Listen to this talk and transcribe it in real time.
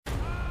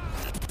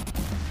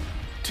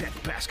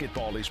Tech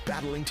basketball is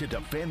battling to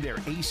defend their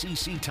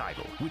ACC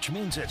title, which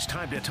means it's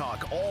time to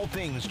talk all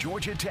things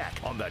Georgia Tech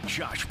on the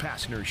Josh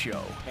Pastner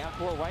Show.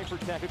 Half-court right for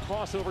Tech, a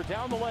crossover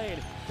down the lane,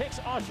 picks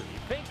Usher, he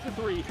fakes the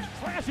three,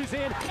 slashes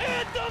in,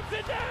 and dumps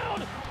it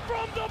down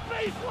from the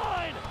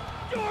baseline.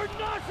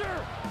 Jordan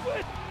Usher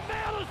with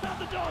malice on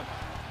the dunk.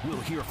 We'll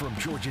hear from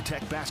Georgia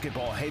Tech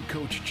basketball head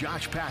coach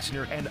Josh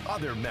Pastner and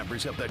other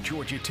members of the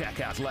Georgia Tech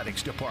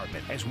athletics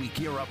department as we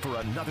gear up for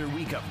another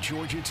week of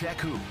Georgia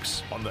Tech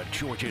hoops on the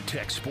Georgia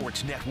Tech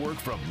Sports Network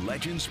from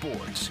Legend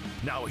Sports.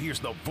 Now here's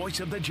the voice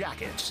of the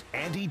Jackets,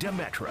 Andy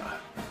Demetra.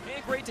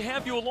 And great to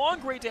have you along.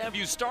 Great to have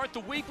you start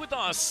the week with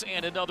us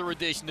and another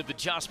edition of the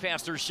Josh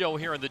Pastner Show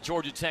here on the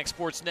Georgia Tech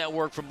Sports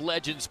Network from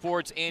Legend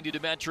Sports. Andy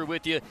Demetra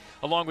with you,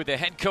 along with the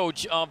head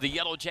coach of the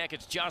Yellow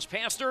Jackets, Josh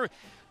Pastner.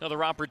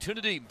 Another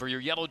opportunity for your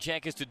Yellow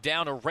Jackets to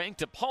down a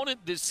ranked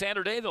opponent this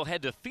Saturday. They'll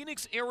head to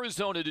Phoenix,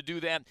 Arizona to do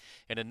that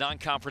in a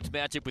non-conference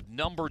matchup with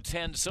number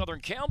 10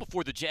 Southern Cal.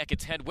 Before the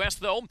Jackets head west,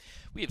 though,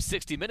 we have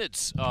 60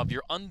 minutes of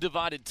your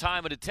undivided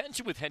time and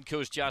attention with head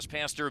coach Josh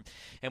Pastner,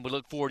 and we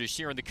look forward to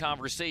sharing the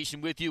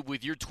conversation with you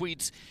with your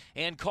tweets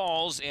and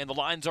calls. And the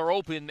lines are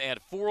open at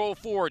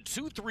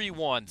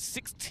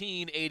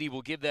 404-231-1680.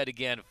 We'll give that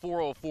again,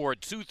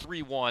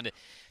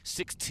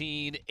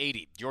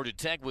 404-231-1680. Georgia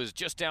Tech was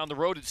just down the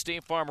road at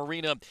State Farm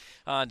Arena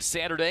on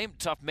Saturday.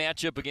 Tough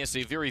matchup against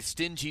a very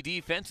stingy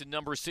defense at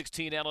number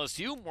 16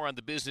 LSU. More on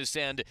the business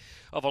end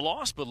of a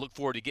loss, but look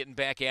forward to getting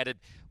back at it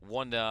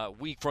 1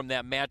 week from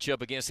that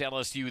matchup against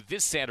LSU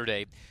this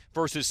Saturday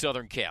versus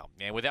Southern Cal.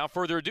 And without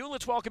further ado,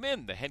 let's welcome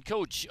in the head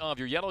coach of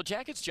your Yellow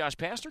Jackets, Josh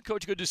Pastner.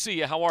 Coach, good to see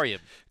you. How are you?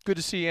 Good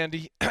to see you,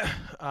 Andy.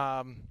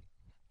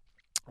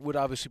 Would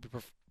obviously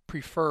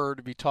prefer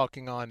to be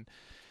talking on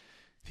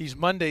these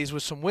Mondays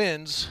with some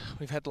wins.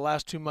 We've had the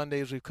last 2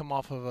 Mondays we've come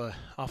off of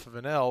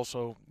an L,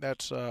 so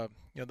that's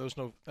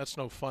that's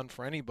no fun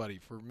for anybody.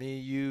 For me,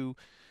 you,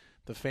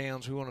 the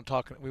fans, we want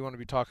to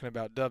be talking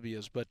about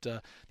W's. But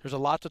there's a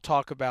lot to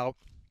talk about,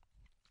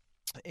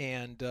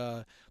 and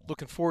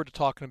looking forward to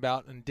talking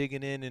about and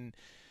digging in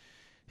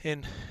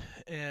and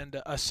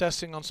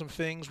assessing on some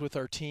things with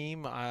our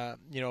team.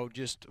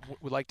 Just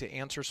would like to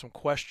answer some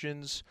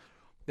questions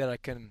that I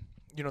can,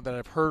 that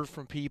I've heard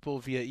from people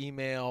via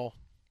email,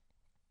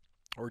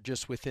 or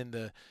just within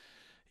the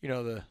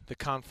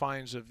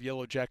confines of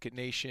Yellow Jacket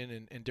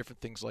Nation and different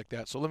things like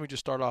that. So let me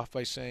just start off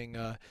by saying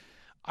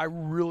I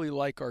really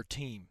like our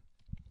team.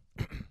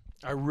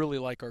 I really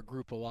like our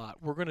group a lot.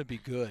 We're going to be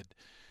good.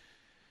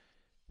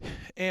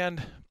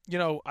 And,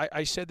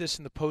 I said this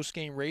in the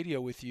post-game radio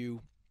with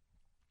you,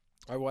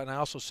 and I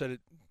also said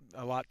it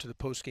a lot to the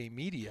post-game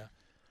media,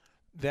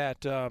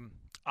 that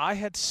I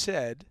had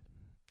said,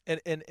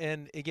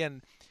 and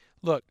again,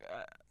 look,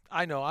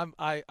 I know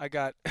I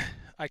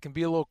can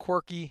be a little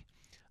quirky.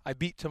 I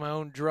beat to my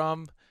own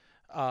drum.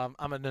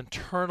 I'm an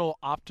internal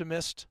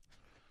optimist.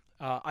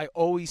 I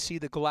always see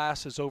the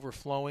glass as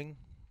overflowing.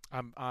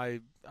 I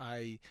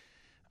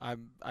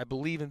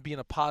believe in being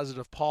a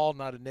positive Paul,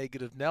 not a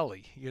negative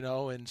Nelly.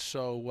 And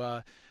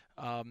so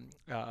I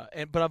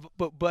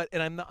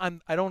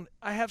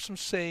have some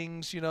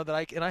sayings,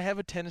 that I have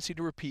a tendency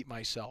to repeat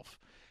myself.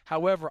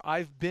 However,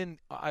 I've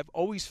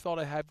always felt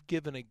I have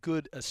given a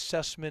good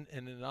assessment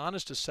and an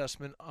honest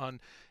assessment on,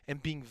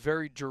 and being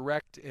very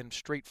direct and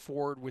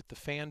straightforward with the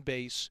fan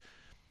base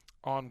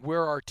on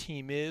where our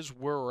team is,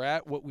 where we're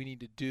at, what we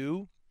need to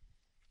do,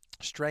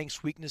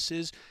 strengths,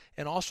 weaknesses,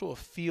 and also a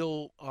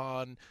feel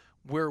on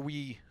where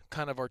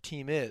our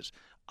team is.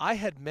 I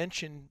had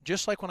mentioned,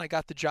 just like when I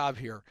got the job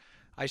here,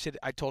 I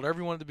told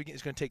everyone at the beginning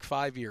it's going to take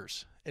 5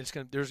 years. And it's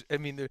going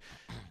to,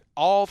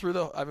 all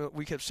through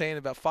we kept saying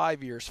about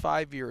 5 years.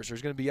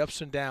 There's going to be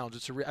ups and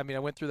downs. I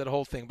went through that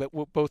whole thing, but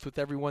both with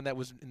everyone that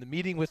was in the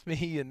meeting with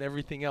me and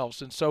everything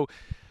else. And so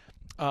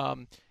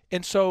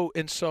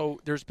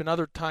there's been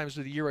other times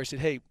of the year I said,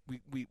 hey,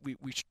 we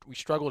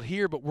struggled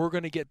here, but we're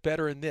going to get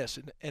better in this.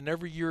 And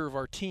every year of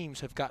our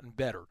teams have gotten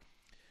better.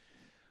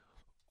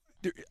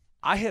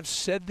 I have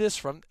said this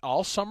from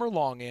all summer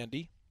long,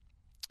 Andy.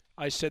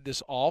 I said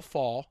this all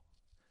fall.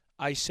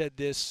 I said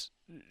this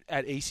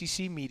at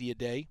ACC Media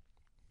Day.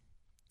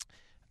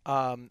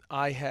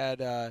 I had,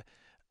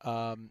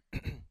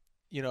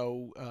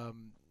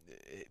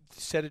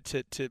 said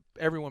it to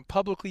everyone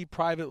publicly,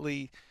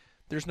 privately.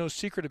 There's no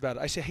secret about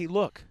it. I say, hey,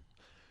 look,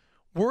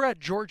 we're at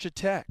Georgia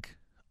Tech.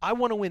 I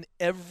want to win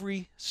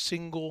every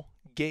single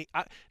game.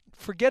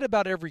 Forget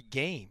about every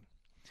game.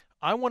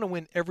 I want to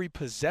win every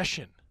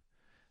possession.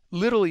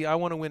 Literally, I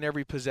want to win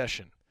every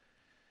possession.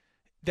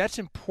 That's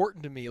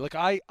important to me. Like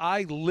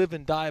I live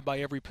and die by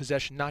every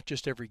possession, not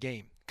just every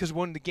game. Because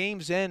when the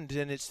games end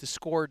and the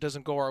score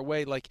doesn't go our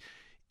way, like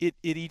it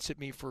eats at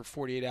me for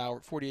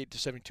 48 to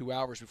 72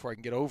 hours before I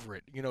can get over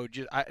it.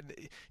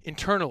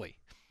 Internally.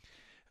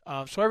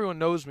 So everyone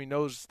knows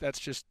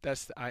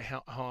that's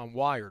how I'm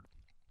wired.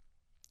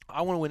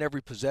 I want to win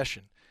every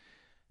possession.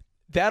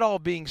 That all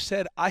being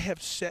said, I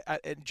have said,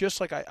 and just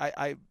like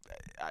I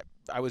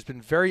was been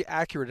very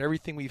accurate in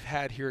everything we've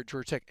had here at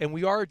Georgia Tech, and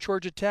we are at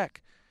Georgia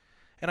Tech.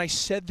 And I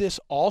said this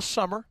all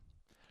summer.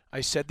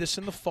 I said this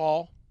in the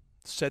fall,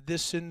 said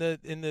this in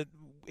the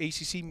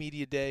ACC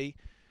media day.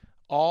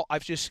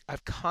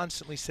 I've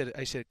constantly said it.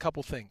 I said a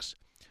couple things.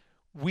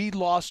 We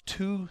lost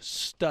two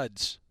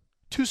studs.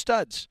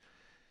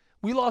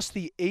 We lost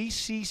the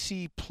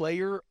ACC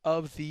Player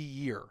of the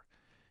Year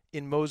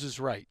in Moses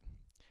Wright.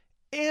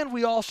 And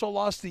we also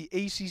lost the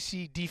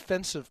ACC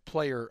Defensive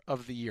Player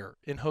of the Year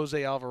in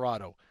Jose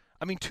Alvarado.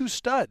 I mean, two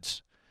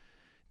studs.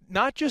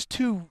 Not just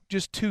two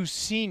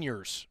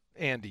seniors,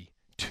 Andy.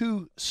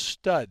 Two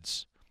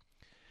studs.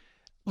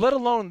 Let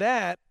alone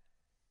that,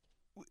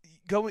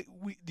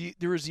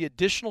 there was the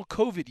additional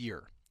COVID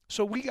year.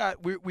 So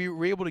we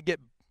were able to get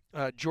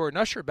Jordan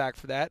Usher back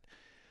for that.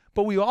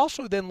 But we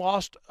also then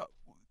lost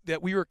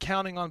that we were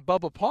counting on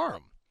Bubba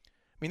Parham.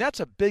 I mean, that's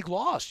a big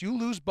loss. You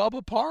lose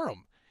Bubba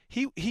Parham.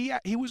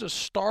 He was a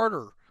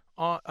starter,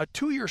 a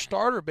 2-year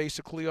starter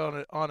basically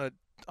on a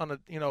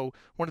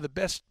one of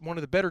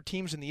the better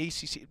teams in the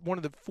ACC, one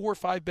of the 4 or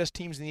 5 best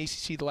teams in the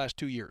ACC the last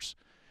 2 years.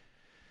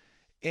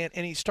 And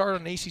he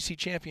started an ACC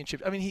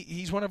championship. I mean,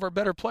 he's one of our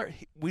better players.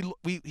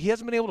 He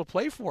hasn't been able to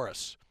play for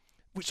us.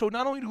 So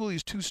not only do we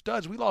lose two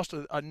studs, we lost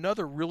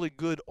another really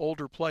good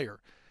older player.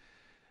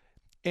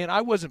 And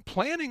I wasn't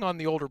planning on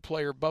the older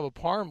player, Bubba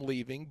Parham,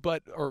 leaving,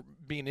 or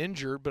being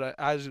injured. But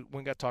when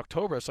we got to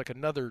October, it's like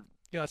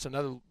that's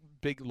another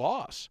big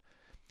loss.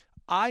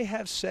 I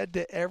have said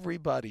to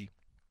everybody,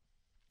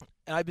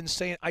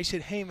 and I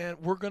said, hey man,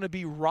 we're going to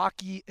be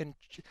rocky and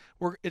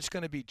it's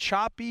going to be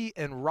choppy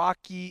and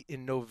rocky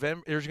in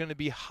November. There's going to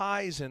be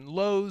highs and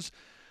lows.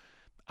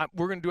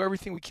 We're going to do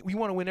everything we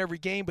want to win every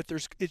game, but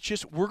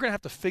we're going to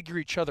have to figure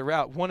each other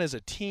out. One as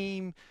a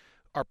team,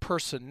 our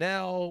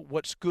personnel,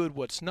 what's good,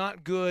 what's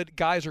not good.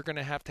 Guys are going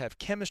to have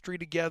chemistry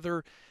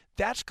together.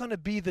 That's going to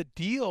be the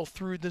deal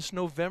through this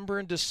November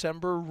and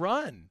December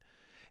run.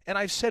 And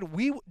I've said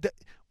we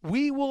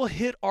will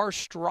hit our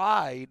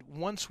stride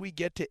once we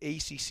get to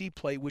ACC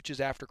play, which is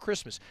after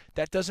Christmas.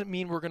 That doesn't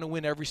mean we're going to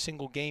win every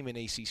single game in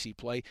ACC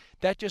play.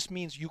 That just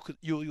means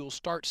you'll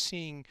start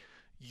seeing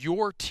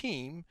your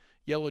team,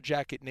 Yellow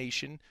Jacket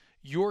Nation,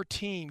 your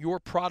team, your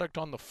product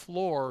on the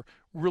floor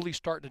really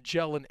starting to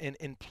gel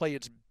and play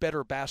its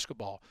better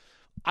basketball.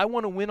 I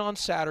want to win on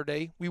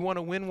Saturday. We want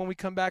to win when we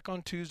come back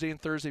on Tuesday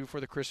and Thursday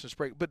before the Christmas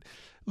break. But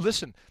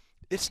listen,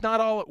 it's not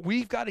all.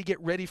 We've got to get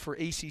ready for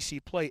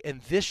ACC play,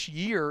 and this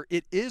year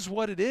it is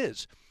what it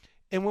is.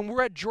 And when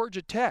we're at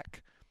Georgia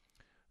Tech,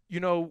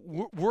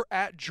 we're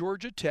at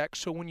Georgia Tech.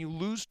 So when you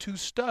lose two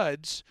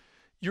studs,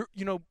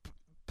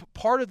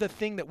 part of the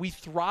thing that we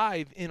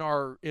thrive in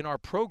our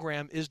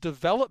program is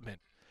development.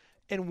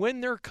 And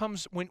when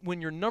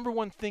your number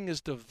one thing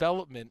is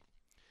development,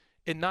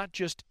 and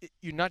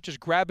you're not just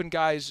grabbing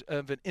guys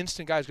of an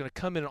instant guy who's going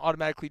to come in and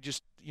automatically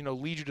just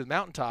lead you to the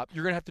mountaintop.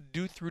 You're going to have to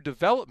do through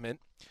development.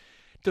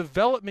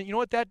 Development, you know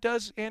what that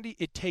does, Andy?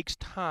 It takes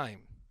time.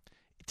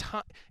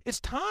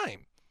 It's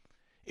time.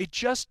 It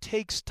just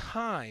takes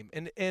time,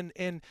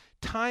 and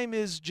time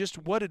is just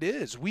what it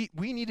is. We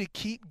need to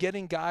keep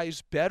getting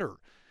guys better,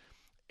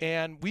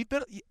 and we've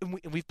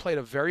played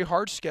a very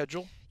hard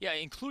schedule. Yeah,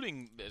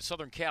 including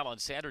Southern Cal on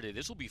Saturday.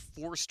 This will be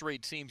 4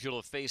 straight teams you'll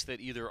have faced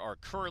that either are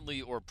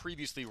currently or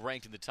previously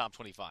ranked in the top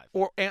 25,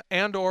 or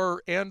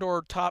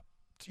top,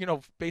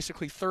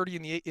 basically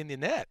 30 in the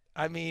net.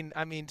 I mean,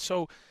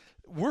 so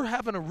we're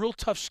having a real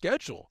tough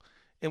schedule,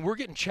 and we're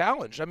getting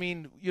challenged. I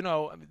mean,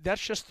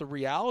 that's just the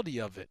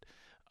reality of it.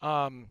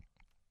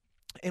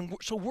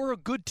 So we're a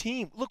good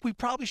team. Look, we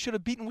probably should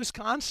have beaten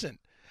Wisconsin.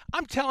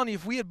 I'm telling you,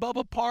 if we had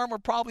Bubba Parham or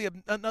probably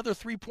another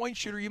 3-point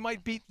shooter, you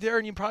might beat there,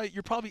 and you're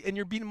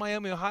beating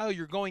Miami, Ohio.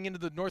 You're going into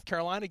the North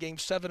Carolina game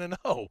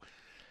 7-0.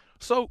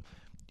 So,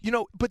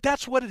 but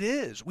that's what it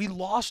is. We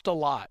lost a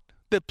lot.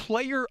 The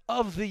Player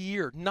of the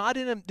Year,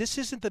 this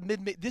isn't the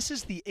mid. This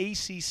is the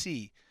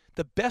ACC.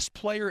 The best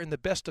player and the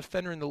best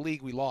defender in the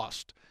league we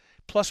lost.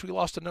 Plus, we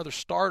lost another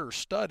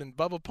stud in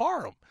Bubba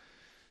Parham.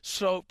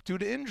 So due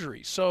to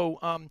injury. So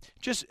and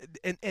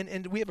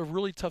we have a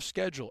really tough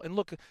schedule. And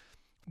look,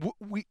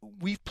 we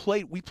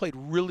played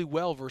really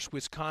well versus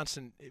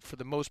Wisconsin for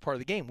the most part of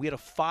the game. We had a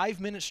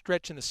 5-minute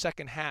stretch in the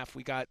second half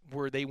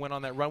where they went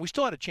on that run. We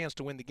still had a chance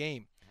to win the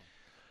game.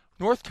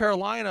 North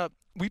Carolina,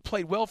 we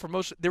played well for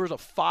most. There was a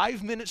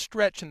 5-minute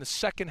stretch in the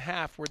second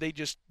half where they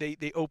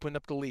opened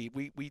up the lead.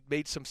 We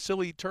made some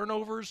silly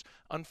turnovers,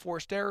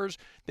 unforced errors.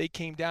 They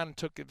came down and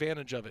took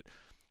advantage of it.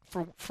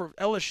 For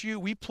LSU,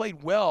 we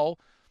played well.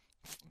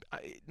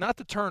 Not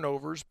the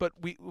turnovers, but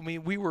we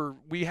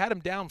had them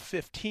down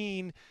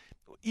 15.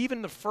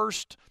 Even the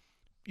first,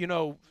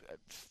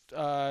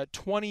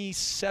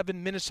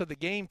 27 minutes of the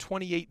game,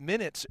 28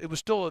 minutes, it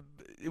was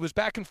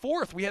back and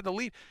forth. We had the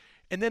lead.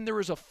 And then there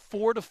was a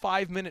 4 to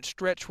 5 minute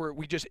stretch where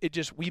we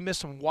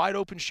missed some wide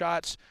open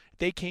shots.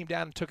 They came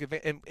down and took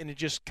advantage, and it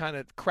just kind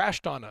of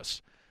crashed on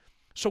us.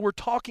 So we're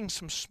talking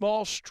some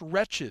small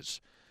stretches.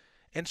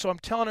 And so I'm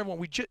telling everyone,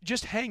 we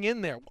just hang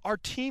in there. Our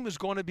team is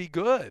going to be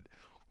good.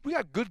 We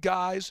got good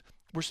guys.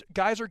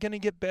 Guys are going to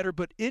get better.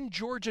 But in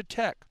Georgia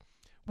Tech,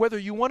 whether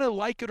you want to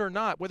like it or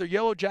not, whether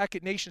Yellow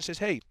Jacket Nation says,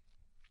 hey,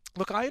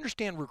 look, I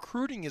understand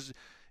recruiting is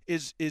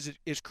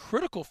is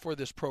critical for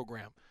this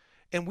program.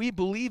 And we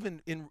believe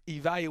in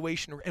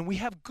evaluation, and we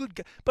have good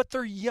guys, but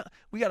they're young.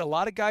 We got a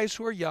lot of guys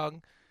who are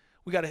young.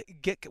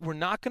 We're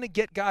not going to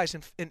get guys,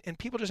 and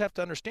people just have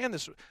to understand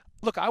this.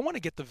 Look, I want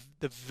to get the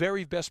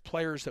very best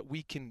players that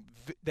we can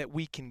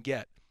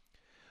get.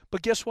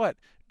 But guess what?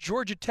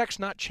 Georgia Tech's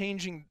not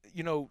changing,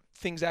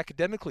 things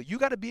academically. You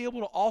got to be able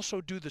to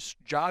also do this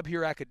job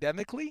here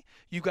academically.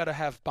 You got to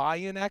have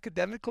buy-in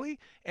academically,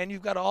 and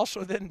you've got to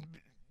also then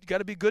got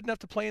to be good enough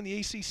to play in the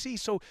ACC.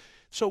 So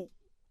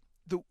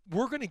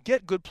we're going to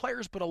get good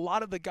players, but a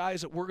lot of the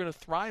guys that we're going to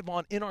thrive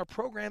on in our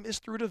program is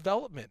through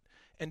development,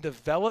 and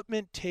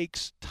development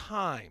takes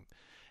time.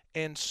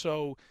 And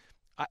so,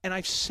 and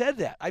I've said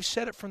that. I've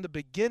said it from the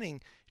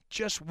beginning.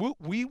 Just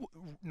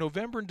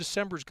November and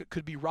December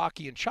could be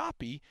rocky and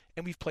choppy,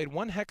 and we've played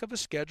one heck of a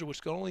schedule, which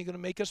is only going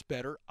to make us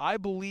better. I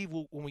believe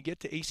when we get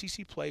to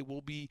ACC play,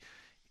 we'll be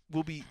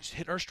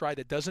hitting our stride.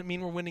 That doesn't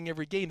mean we're winning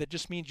every game. That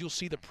just means you'll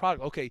see the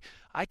product. Okay,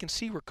 I can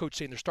see where Coach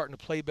saying they're starting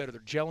to play better. They're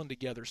gelling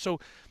together.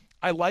 So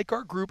I like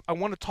our group. I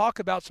want to talk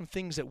about some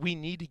things that we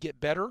need to get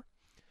better.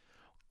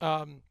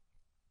 And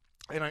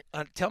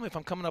tell me if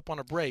I'm coming up on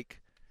a break.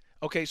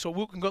 Okay, so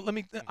we can go.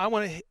 I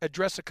want to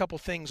address a couple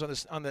things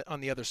on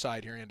the other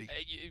side here, Andy.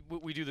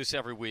 We do this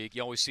every week.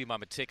 You always see my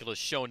meticulous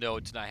show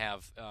notes, and I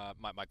have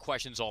my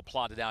questions all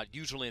plotted out.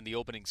 Usually in the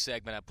opening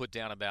segment, I put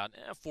down about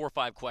 4 or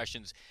 5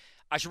 questions.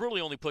 I should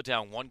really only put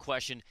down one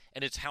question,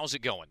 and it's how's it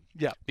going?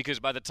 Yeah. Because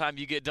by the time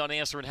you get done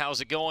answering how's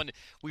it going,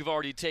 we've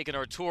already taken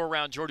our tour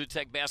around Georgia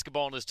Tech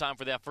basketball, and it's time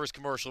for that first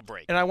commercial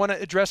break. And I want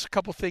to address a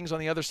couple things on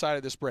the other side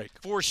of this break.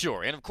 For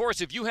sure. And, of course,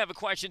 if you have a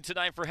question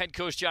tonight for head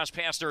coach Josh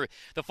Pastner,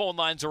 the phone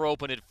lines are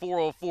open at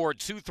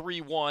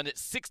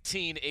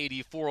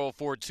 404-231-1680,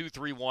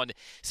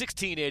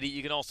 404-231-1680.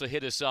 You can also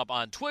hit us up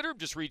on Twitter.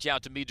 Just reach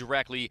out to me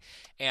directly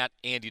at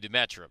Andy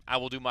Demetra. I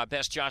will do my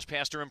best Josh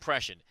Pastner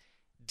impression.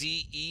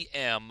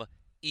 Demetra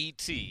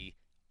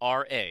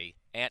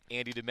at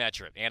Andy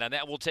Demetra. And on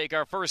that, we'll take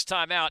our first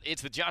time out.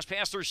 It's the Josh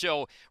Pastner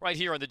Show right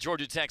here on the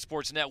Georgia Tech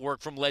Sports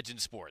Network from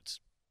Legend Sports.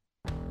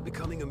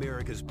 Becoming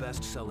America's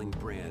best-selling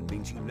brand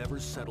means you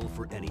never settle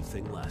for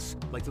anything less.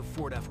 Like the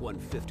Ford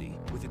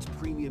F-150. With its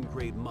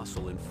premium-grade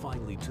muscle and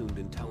finely tuned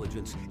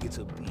intelligence, it's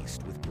a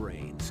beast with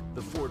brains.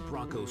 The Ford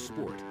Bronco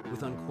Sport.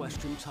 With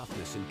unquestioned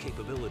toughness and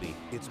capability,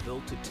 it's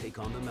built to take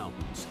on the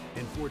mountains.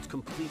 And Ford's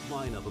complete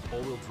lineup of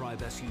all-wheel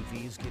drive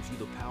SUVs gives you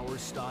the power,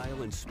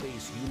 style, and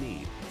space you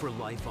need for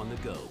life on the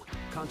go.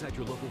 Contact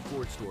your local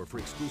Ford store for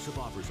exclusive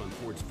offers on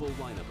Ford's full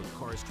lineup of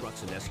cars,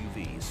 trucks, and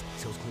SUVs.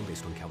 Sales claim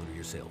based on calendar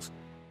year sales.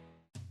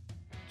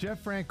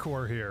 Jeff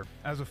Francoeur here.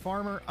 As a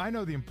farmer, I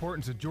know the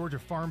importance of Georgia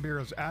Farm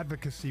Bureau's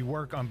advocacy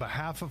work on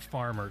behalf of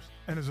farmers.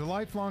 And as a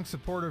lifelong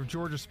supporter of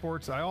Georgia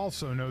sports, I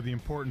also know the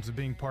importance of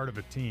being part of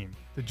a team.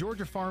 The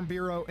Georgia Farm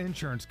Bureau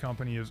Insurance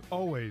Company is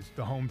always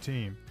the home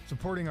team,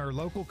 supporting our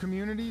local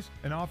communities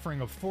and offering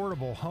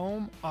affordable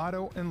home,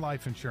 auto, and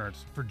life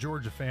insurance for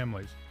Georgia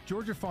families.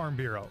 Georgia Farm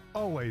Bureau,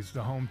 always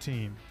the home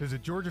team.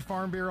 Visit Georgia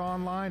Farm Bureau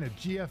online at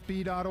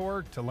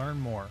gfb.org to learn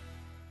more.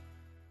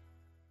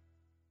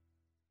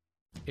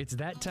 It's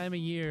that time of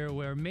year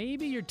where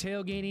maybe you're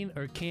tailgating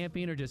or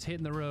camping or just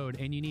hitting the road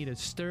and you need a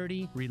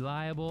sturdy,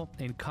 reliable,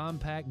 and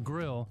compact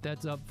grill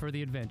that's up for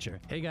the adventure.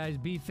 Hey guys,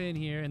 B. Finn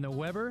here, and the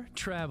Weber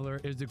Traveler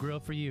is the grill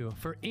for you.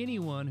 For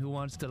anyone who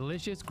wants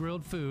delicious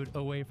grilled food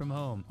away from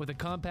home. With a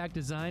compact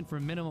design for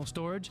minimal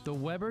storage, the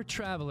Weber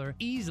Traveler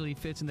easily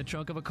fits in the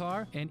trunk of a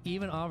car and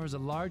even offers a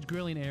large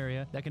grilling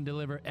area that can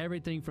deliver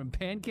everything from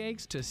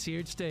pancakes to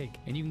seared steak.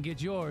 And you can get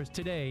yours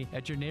today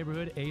at your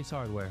neighborhood Ace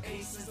Hardware.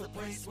 Ace is the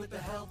place with the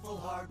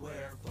helpful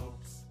hardware,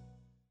 folks.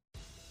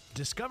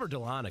 Discover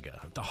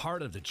Dahlonega, the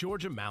heart of the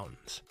Georgia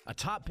mountains. A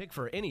top pick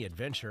for any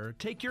adventurer,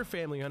 take your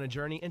family on a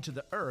journey into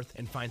the earth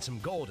and find some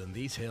gold in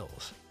these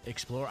hills.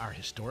 Explore our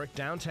historic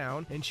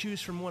downtown and choose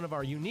from one of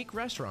our unique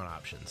restaurant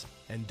options.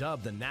 And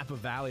dubbed the Napa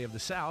Valley of the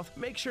South,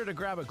 make sure to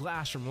grab a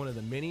glass from one of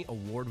the many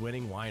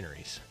award-winning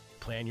wineries.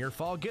 Plan your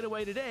fall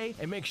getaway today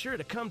and make sure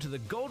to come to the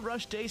Gold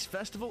Rush Days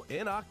Festival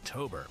in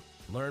October.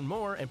 Learn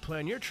more and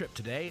plan your trip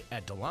today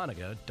at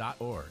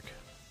dahlonega.org.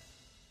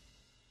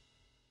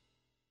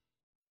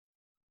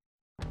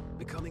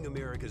 Becoming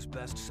America's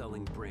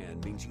best-selling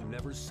brand means you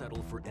never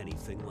settle for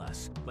anything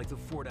less. Like the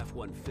Ford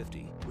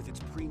F-150. With its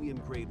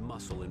premium-grade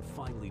muscle and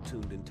finely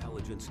tuned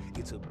intelligence,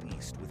 it's a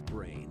beast with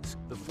brains.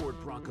 The Ford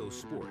Bronco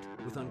Sport.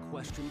 With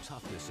unquestioned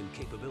toughness and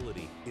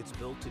capability, it's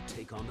built to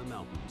take on the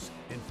mountains.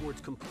 And Ford's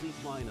complete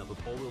lineup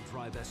of all-wheel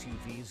drive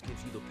SUVs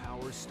gives you the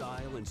power,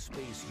 style, and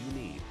space you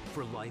need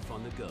for life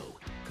on the go.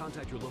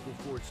 Contact your local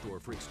Ford store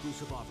for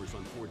exclusive offers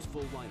on Ford's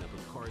full lineup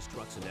of cars,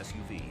 trucks, and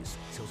SUVs.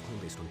 Sales claim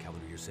based on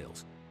calendar year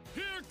sales.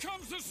 Here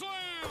comes the slam!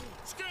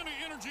 Scanny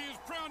Energy is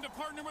proud to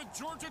partner with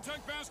Georgia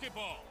Tech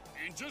basketball.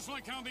 And just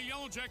like how the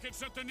Yellow Jackets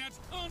set the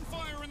Nets on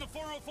fire in the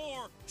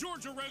 404,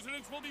 Georgia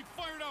residents will be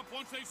fired up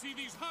once they see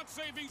these hot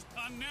savings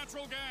on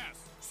natural gas.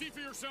 See for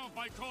yourself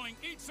by calling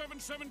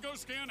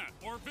 877-GO-SCANA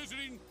or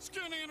visiting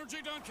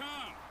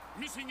ScannyEnergy.com.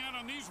 Missing out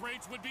on these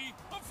rates would be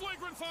a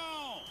flagrant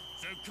foul.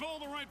 So call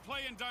the right play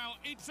and dial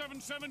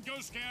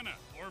 877-GO-SCANA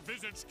or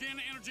visit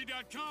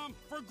ScanEnergy.com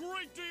for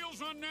great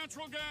deals on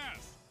natural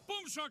gas.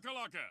 Boom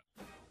shakalaka.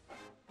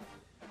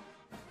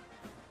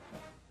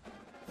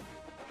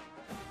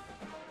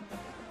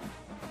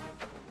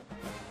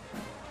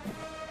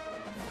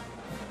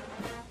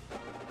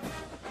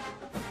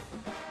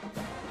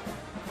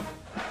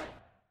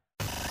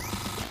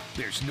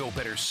 There's no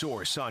better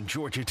source on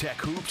Georgia Tech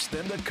hoops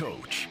than the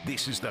coach.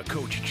 This is the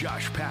Coach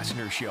Josh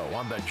Pastner Show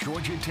on the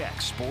Georgia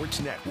Tech Sports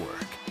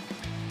Network.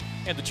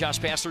 And the Josh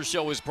Pastner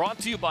Show is brought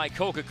to you by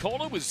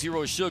Coca-Cola with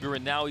zero sugar,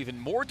 and now even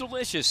more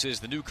delicious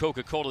is the new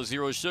Coca-Cola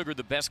Zero Sugar,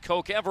 the best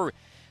Coke ever.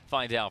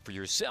 Find out for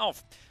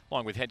yourself.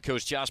 Along with head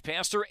coach Josh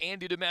Pastner,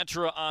 Andy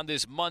Demetra on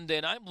this Monday,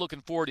 and I'm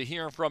looking forward to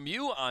hearing from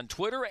you on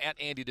Twitter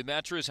at Andy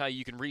Demetra is how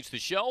you can reach the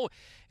show,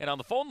 and on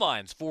the phone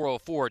lines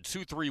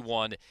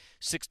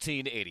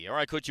 404-231-1680. All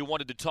right, Coach, you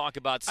wanted to talk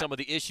about some of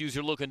the issues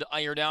you're looking to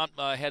iron out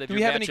ahead of your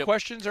matchup. Do we have any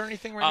questions or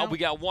anything right now? We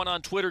got one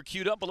on Twitter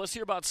queued up, but let's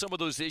hear about some of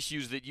those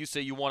issues that you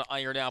say you want to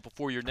iron out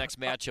before your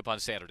next matchup on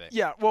Saturday.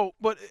 Yeah, well,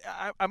 but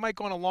I might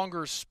go on a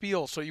longer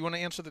spiel, so you want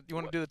to answer you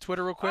want to do the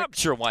Twitter real quick?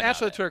 Sure, why not?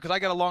 Answer the Twitter because I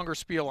got a longer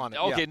spiel on it.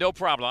 Okay, yeah. No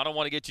problem. I don't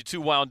want to get you too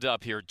wound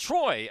up here.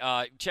 Troy,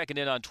 checking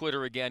in on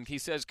Twitter again. He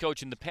says,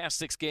 Coach, in the past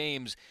 6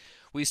 games,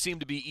 we seem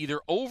to be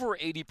either over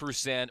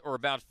 80% or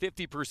about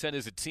 50%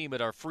 as a team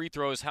at our free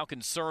throws. How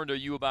concerned are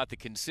you about the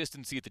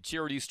consistency at the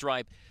charity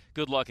stripe?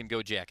 Good luck and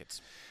go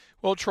Jackets.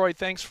 Well, Troy,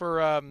 thanks for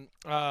for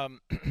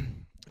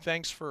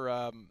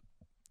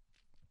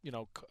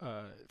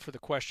the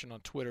question on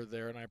Twitter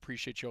there, and I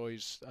appreciate you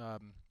always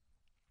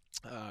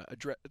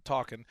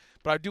talking.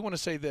 But I do want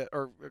to say that,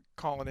 or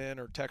calling in,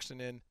 or texting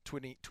in,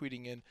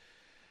 tweeting in.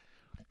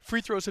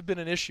 Free throws have been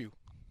an issue.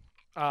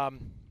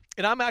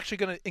 And I'm actually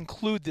going to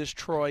include this,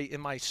 Troy,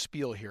 in my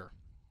spiel here,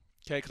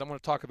 okay, because I'm going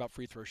to talk about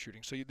free throw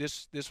shooting. So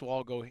this will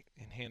all go in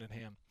hand.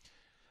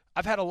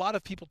 I've had a lot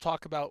of people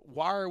talk about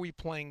why are we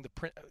playing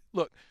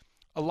look,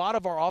 a lot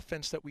of our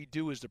offense that we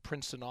do is the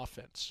Princeton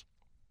offense.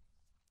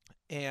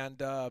 And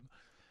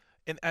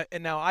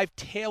now I've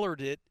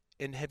tailored it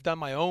and have done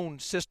my own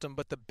system,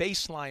 but the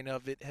baseline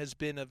of it has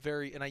been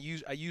and I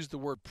use the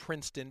word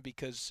Princeton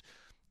because,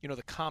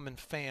 the common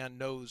fan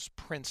knows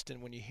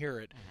Princeton when you hear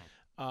it.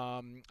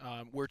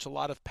 Mm-hmm. Where it's a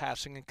lot of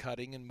passing and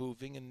cutting and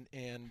moving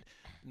and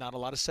not a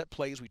lot of set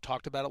plays. We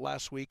talked about it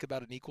last week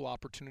about an equal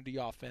opportunity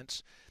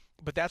offense.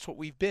 But that's what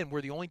we've been.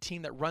 We're the only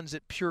team that runs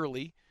it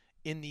purely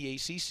in the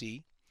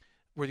ACC.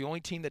 We're the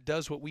only team that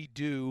does what we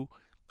do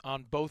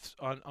on both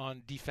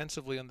on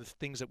defensively on the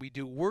things that we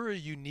do. We're a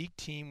unique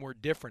team. We're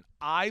different.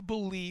 I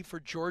believe for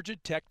Georgia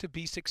Tech to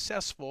be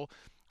successful,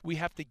 we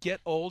have to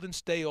get old and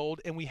stay old,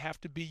 and we have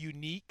to be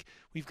unique.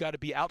 We've got to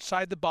be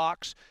outside the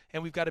box,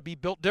 and we've got to be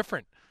built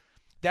different.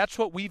 That's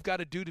what we've got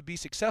to do to be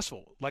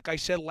successful. Like I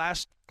said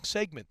last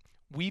segment,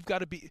 we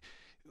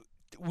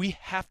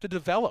have to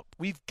develop.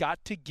 We've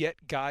got to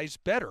get guys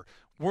better.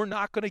 We're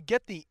not going to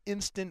get the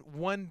instant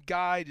one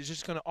guy that's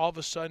just going to all of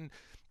a sudden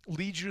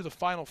lead you to the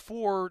Final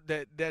Four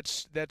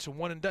that's a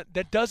one and done.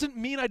 That doesn't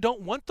mean I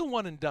don't want the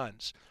one and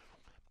dones.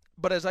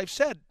 But as I've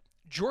said,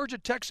 Georgia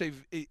Tech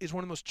is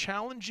one of the most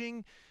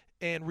challenging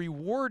and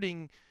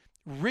rewarding,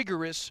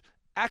 rigorous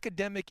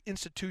academic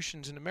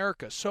institutions in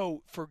America.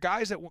 So for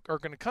guys that are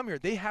going to come here,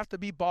 they have to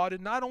be bought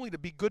in not only to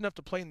be good enough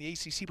to play in the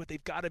ACC, but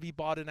they've got to be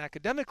bought in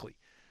academically.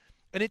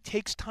 And it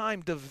takes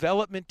time.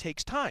 Development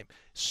takes time.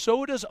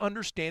 So does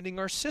understanding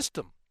our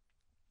system.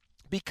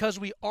 Because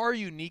we are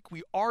unique,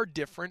 we are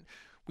different,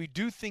 we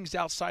do things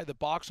outside the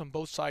box on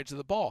both sides of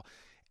the ball.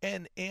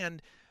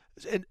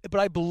 But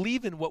I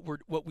believe in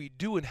what we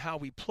do and how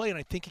we play, and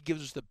I think it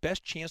gives us the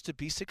best chance to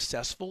be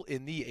successful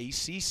in the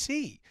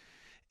ACC.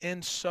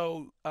 And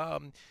so,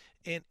 so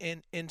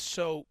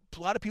a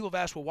lot of people have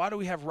asked, well, why do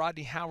we have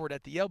Rodney Howard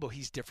at the elbow?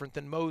 He's different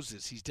than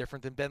Moses. He's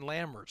different than Ben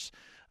Lammers.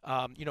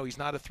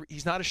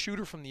 He's not a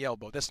shooter from the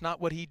elbow. That's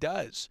not what he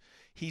does.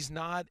 He's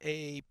not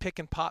a pick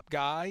and pop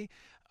guy.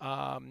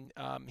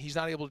 He's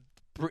not able to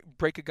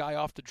break a guy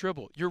off the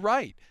dribble. You're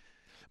right,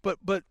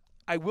 but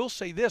I will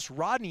say this: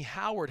 Rodney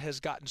Howard has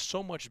gotten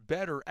so much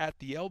better at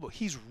the elbow.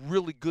 He's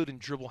really good in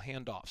dribble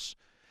handoffs.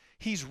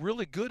 He's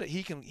really good at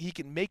he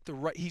can make the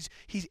right. He's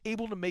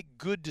able to make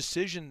good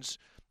decisions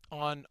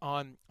on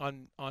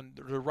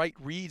the right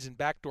reads and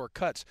backdoor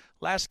cuts.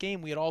 Last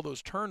game we had all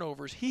those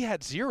turnovers. He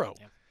had 0.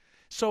 Yeah.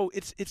 So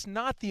it's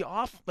not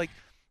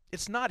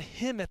it's not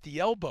him at the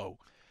elbow,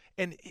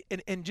 and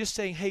just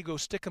saying, hey, go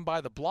stick him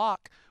by the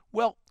block.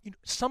 Well,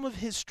 some of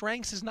his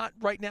strengths is not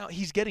right now.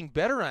 He's getting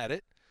better at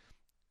it.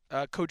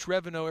 Coach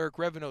Reveneau, Eric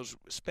Reveneau's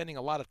spending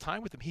a lot of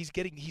time with him.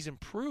 He's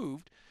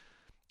improved.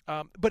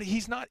 But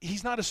he's not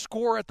a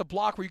scorer at the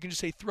block where you can just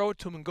say throw it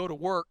to him and go to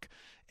work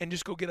and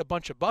just go get a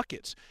bunch of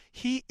buckets.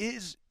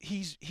 He's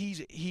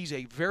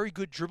a very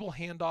good dribble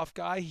handoff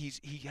guy.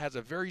 He has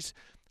a very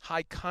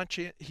high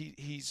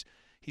he's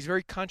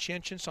very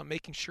conscientious on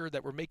making sure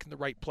that we're making the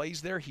right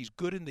plays there. He's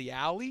good in the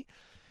alley.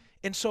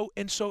 And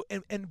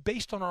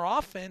based on our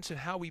offense and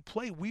how we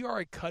play, we are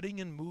a cutting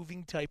and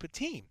moving type of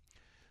team.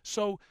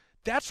 So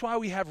that's why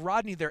we have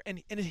Rodney there,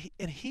 and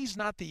he's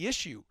not the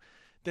issue.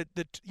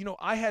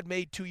 I had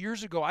made 2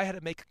 years ago, I had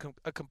to make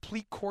a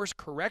complete course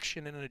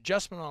correction and an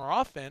adjustment on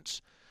our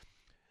offense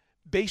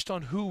based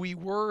on who we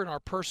were and our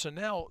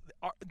personnel.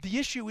 The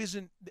issue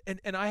isn't,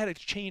 and I had to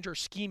change our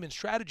scheme and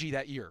strategy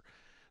that year,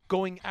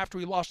 going after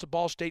we lost to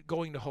Ball State,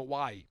 going to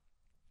Hawaii.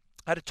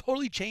 I had to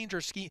totally change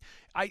our scheme.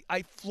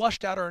 I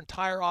flushed out our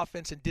entire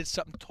offense and did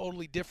something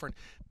totally different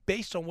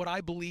based on what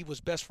I believe was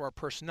best for our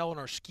personnel and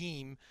our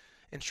scheme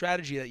and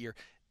strategy that year.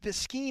 The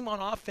scheme on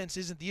offense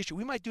isn't the issue.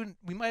 We might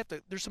have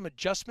to, there's some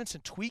adjustments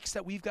and tweaks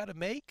that we've got to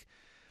make,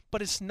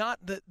 but it's not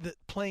the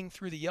playing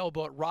through the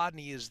elbow at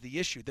Rodney is the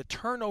issue. The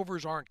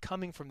turnovers aren't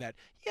coming from that.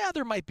 Yeah,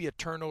 there might be a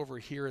turnover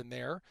here and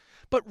there,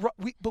 but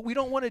we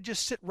don't want to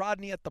just sit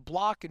Rodney at the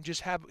block and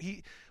just have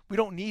we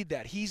don't need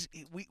that.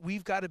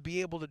 We've got to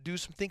be able to do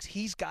some things.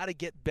 He's got to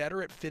get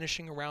better at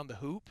finishing around the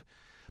hoop,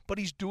 but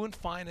he's doing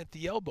fine at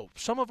the elbow.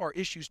 Some of our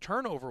issues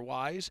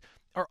turnover-wise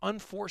are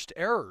unforced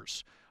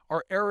errors,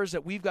 are errors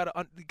that we've got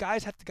to the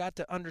guys have got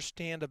to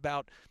understand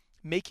about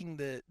making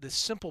the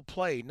simple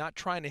play, not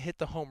trying to hit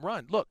the home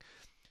run. Look,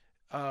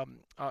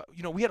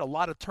 we had a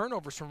lot of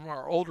turnovers from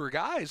our older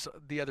guys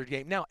the other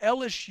game. Now,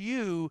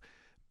 LSU,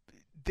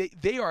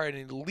 they are an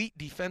elite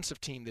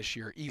defensive team this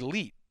year,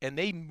 elite, and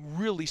they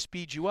really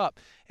speed you up.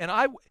 And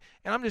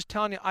I'm just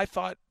telling you, I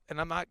thought,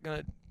 and I'm not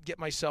going to get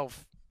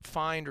myself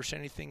fined or say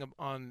anything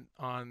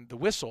on the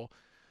whistle,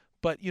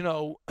 but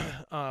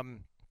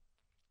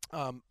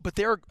but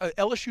they're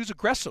LSU's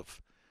aggressive.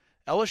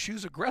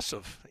 LSU's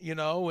aggressive,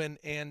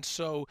 and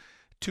so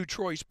to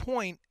Troy's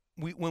point,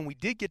 when we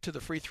did get to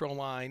the free throw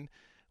line,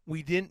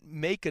 we didn't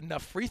make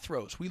enough free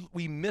throws.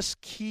 We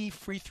missed key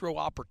free throw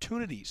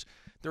opportunities.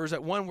 There was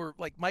that one where,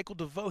 like Michael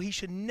DeVoe, he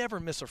should never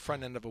miss a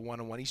front end of a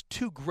one-on-one. He's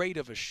too great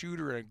of a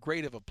shooter and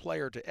great of a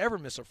player to ever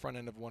miss a front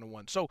end of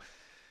one-on-one. So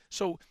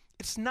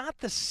it's not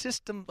the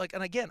system.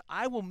 And again,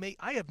 I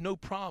have no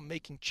problem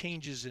making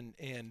changes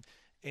and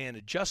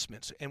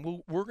adjustments, and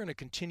we're going to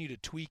continue to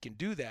tweak and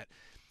do that.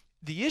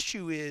 The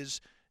issue is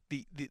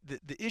the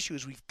issue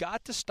is we've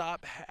got to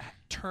stop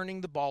turning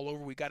the ball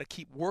over. We've got to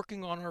keep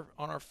working on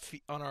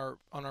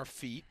our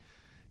feet.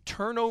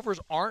 Turnovers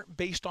aren't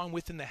based on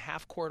within the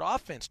half court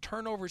offense.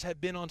 Turnovers have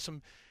been on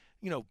some,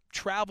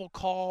 travel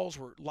calls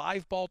or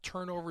live ball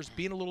turnovers,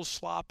 being a little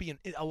sloppy, and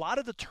a lot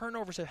of the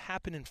turnovers have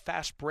happened in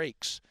fast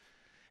breaks.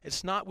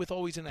 It's not with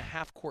always in a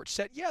half court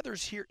set. Yeah,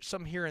 there's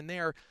some here and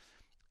there.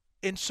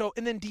 And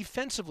then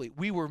defensively,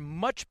 we were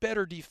much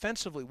better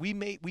defensively.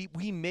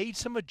 We made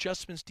some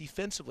adjustments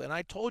defensively, and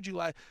I told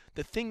you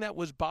the thing that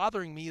was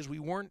bothering me is we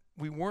weren't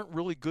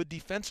really good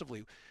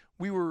defensively.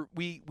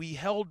 We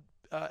held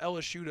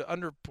LSU to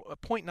under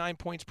 0.9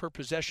 points per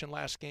possession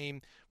last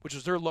game, which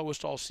was their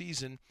lowest all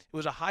season. It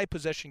was a high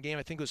possession game.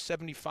 I think it was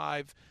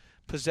 75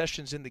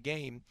 possessions in the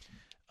game.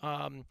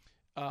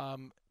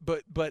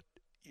 But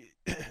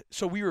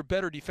so we were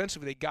better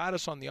defensively. They got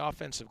us on the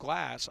offensive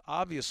glass,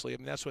 obviously. I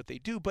mean, that's what they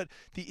do. But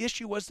the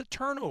issue was the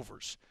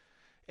turnovers.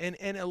 And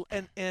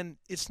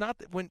it's not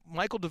that when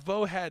Michael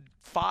DeVoe had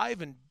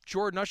 5 and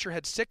Jordan Usher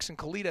had 6 and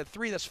Khalid had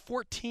 3, that's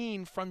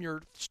 14 from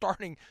your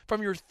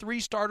 3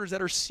 starters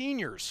that are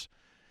seniors.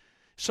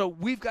 So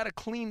we've got to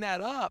clean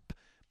that up.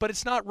 But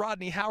it's not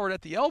Rodney Howard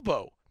at the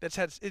elbow.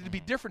 It'd be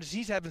different if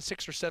he's having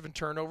 6 or 7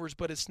 turnovers,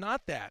 but it's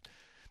not that.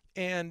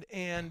 And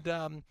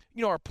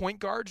our point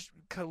guards,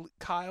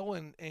 Kyle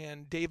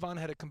and Davon,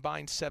 had a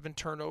combined 7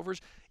 turnovers.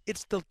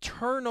 It's the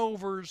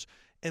turnovers,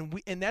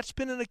 and that's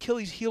been an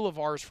Achilles heel of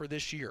ours for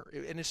this year,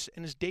 and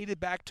it's dated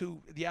back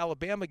to the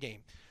Alabama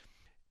game.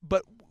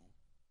 But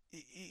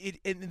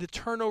the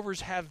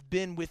turnovers have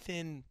been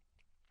within,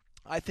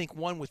 I think,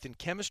 within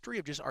chemistry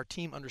of just our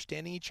team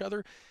understanding each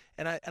other,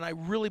 and I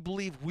really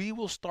believe we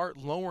will start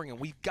lowering them.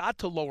 We've got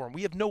to lower them.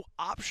 We have no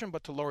option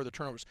but to lower the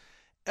turnovers.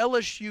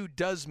 LSU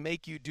does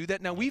make you do that.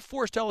 Now, we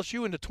forced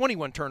LSU into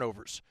 21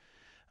 turnovers,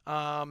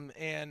 and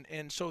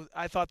so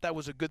I thought that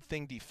was a good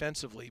thing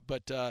defensively.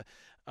 But so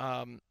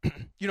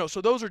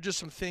those are just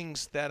some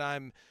things that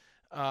I'm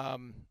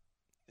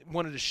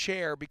wanted to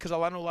share because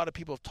I know a lot of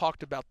people have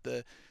talked about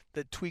the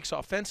tweaks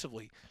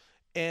offensively,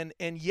 and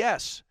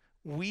yes,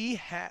 we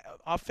had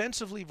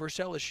offensively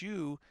versus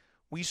LSU,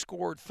 we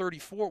scored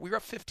 34. We were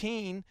up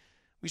 15.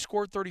 We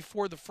scored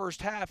 34 the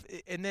first half,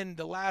 and then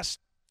the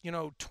last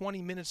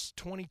 20 minutes,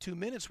 22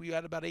 minutes, we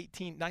had about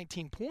 18,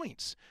 19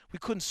 points. We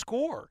couldn't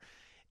score.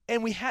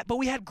 And we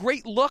had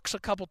great looks a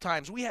couple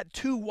times. We had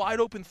 2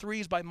 wide open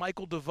threes by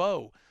Michael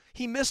DeVoe.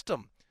 He missed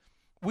them.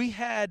 We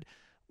had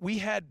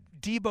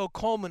Debo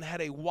Coleman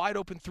had a wide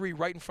open 3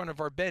 right in front of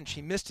our bench.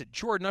 He missed it.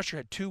 Jordan Usher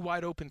had 2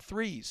 wide open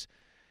threes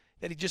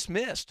that he just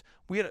missed.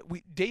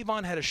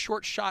 Davon had a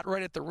short shot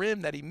right at the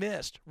rim that he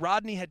missed.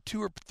 Rodney had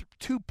 2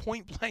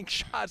 point blank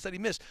shots that he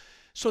missed.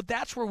 So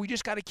that's where we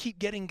just got to keep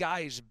getting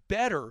guys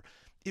better.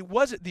 It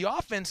wasn't the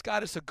offense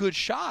got us a good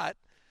shot.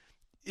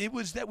 It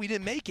was that we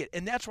didn't make it,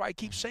 and that's why I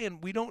keep saying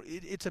we don't.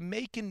 It's a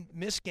make and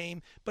miss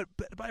game. But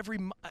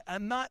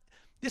I'm not.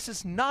 This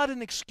is not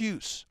an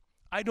excuse.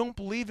 I don't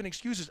believe in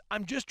excuses.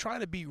 I'm just trying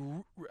to be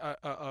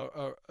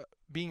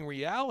being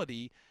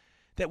reality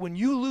that when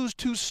you lose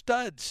two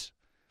studs,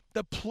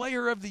 the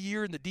player of the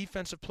year and the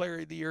defensive player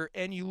of the year,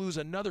 and you lose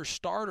another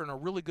starter and a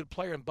really good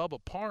player in Bubba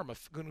Parham,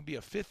 going to be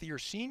a fifth-year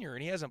senior,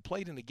 and he hasn't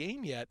played in the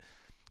game yet,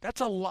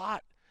 that's a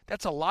lot.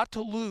 That's a lot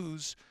to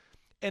lose,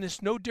 and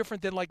it's no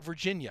different than like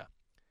Virginia.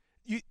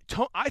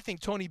 I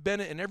think Tony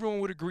Bennett, and everyone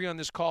would agree on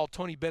this call,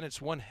 Tony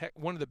Bennett's one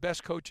of the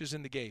best coaches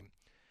in the game.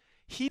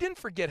 He didn't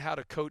forget how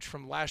to coach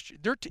from last year.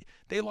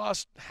 They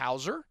lost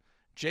Hauser,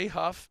 Jay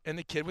Huff, and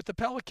the kid with the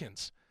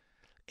Pelicans.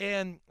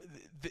 And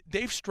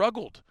they've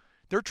struggled.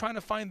 They're trying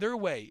to find their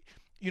way.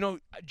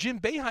 Jim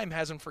Boeheim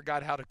hasn't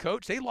forgot how to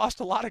coach. They lost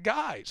a lot of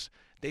guys.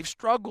 They've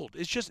struggled.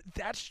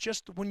 That's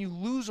just when you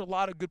lose a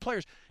lot of good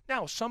players.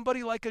 Now,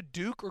 somebody like a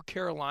Duke or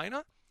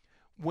Carolina,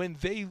 when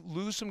they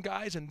lose some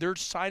guys and they're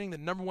signing the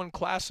number one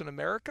class in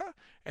America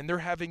and they're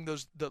having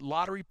the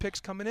lottery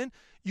picks coming in,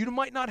 you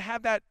might not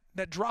have that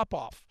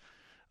drop-off,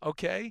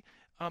 okay?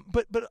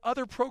 But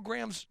other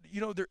programs,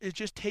 it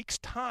just takes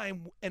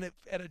time. And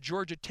at a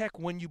Georgia Tech,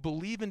 when you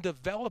believe in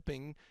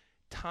developing,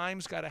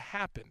 time's got to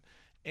happen.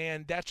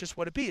 And that's just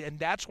what it be. And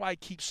that's why I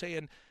keep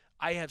saying,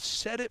 I have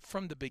said it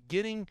from the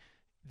beginning,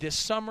 this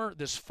summer,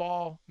 this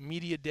fall,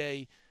 media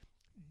day.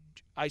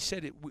 I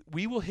said it.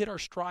 We will hit our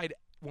stride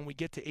when we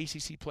get to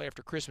ACC play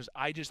after Christmas.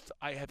 I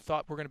have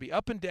thought we're going to be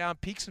up and down,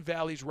 peaks and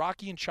valleys,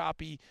 rocky and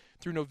choppy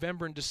through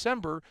November and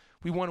December.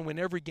 We want to win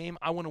every game.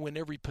 I want to win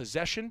every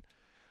possession.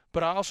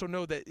 But I also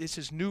know that this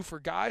is new for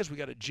guys. We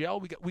got to gel.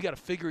 We got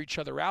to figure each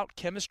other out.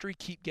 Chemistry,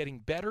 keep getting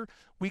better.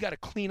 We got to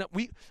clean up.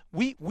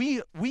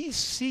 We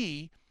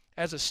see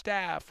as a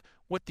staff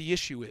what the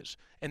issue is,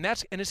 and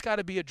it's got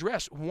to be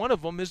addressed. One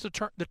of them is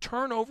the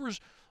turnovers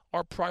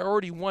are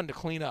priority one to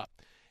clean up.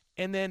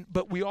 And then,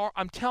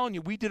 I'm telling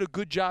you, we did a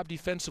good job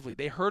defensively.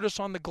 They hurt us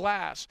on the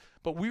glass,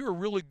 but we were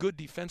really good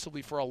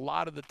defensively for a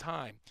lot of the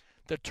time.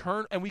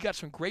 And we got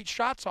some great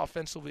shots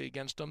offensively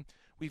against them.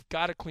 We've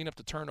got to clean up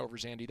the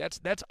turnovers, Andy. That's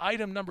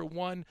item number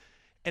one.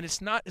 And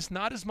it's not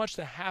as much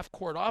the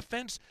half-court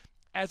offense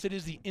as it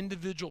is the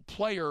individual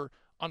player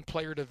on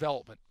player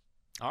development.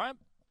 All right.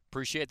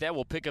 Appreciate that.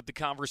 We'll pick up the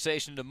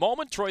conversation in a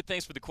moment. Troy,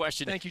 thanks for the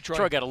question. Thank you, Troy.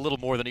 Troy got a little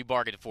more than he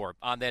bargained for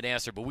on that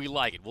answer, but we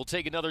like it. We'll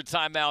take another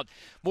timeout.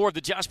 More of the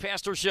Josh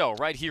Pastner Show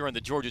right here on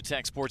the Georgia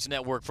Tech Sports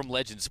Network from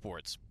Legend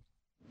Sports.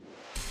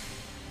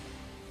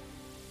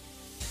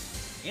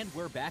 And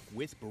we're back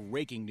with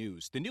breaking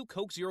news. The new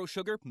Coke Zero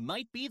Sugar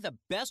might be the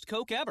best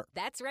Coke ever.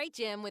 That's right,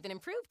 Jim. With an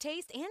improved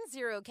taste and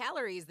 0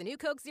 calories, the new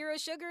Coke Zero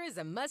Sugar is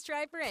a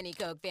must-try for any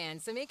Coke fan.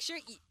 So make sure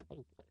you...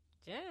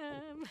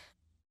 Jim.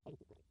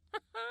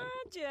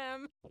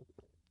 Jim.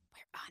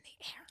 We're on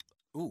the air.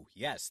 Ooh,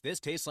 yes, this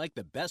tastes like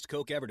the best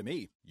Coke ever to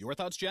me. Your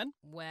thoughts, Jen?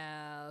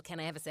 Well, can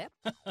I have a sip?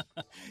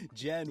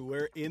 Jen,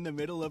 we're in the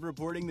middle of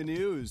reporting the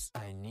news.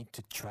 I need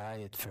to try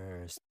it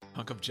first.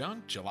 Hunk of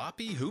junk,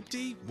 jalopy,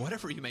 hoopty,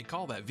 whatever you may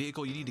call that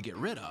vehicle you need to get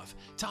rid of,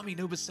 Tommy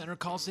Nobis Center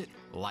calls it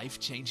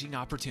life-changing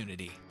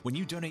opportunity. When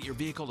you donate your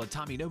vehicle to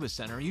Tommy Nobis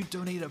Center, you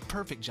donate a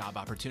perfect job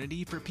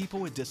opportunity for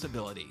people with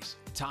disabilities.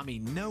 Tommy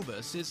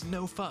Nobis is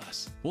no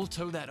fuss. We'll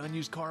tow that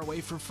unused car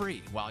away for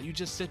free while you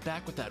just sit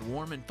back with that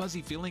warm and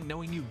fuzzy feeling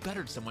knowing you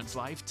bettered someone's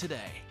life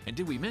today. And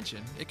did we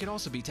mention, it could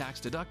also be tax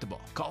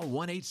deductible. Call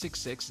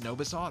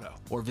 1-866-NOBIS-AUTO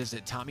or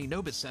visit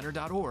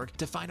TommyNobisCenter.org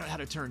to find out how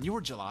to turn your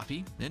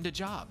jalopy into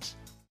jobs.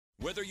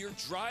 Whether you're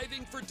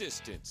driving for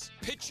distance,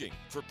 pitching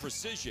for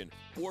precision,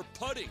 or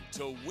putting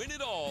to win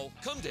it all,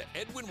 come to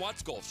Edwin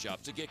Watts Golf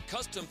Shop to get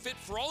custom fit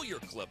for all your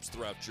clubs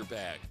throughout your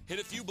bag. Hit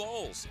a few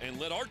balls and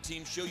let our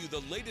team show you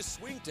the latest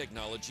swing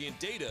technology and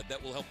data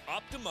that will help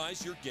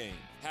optimize your game.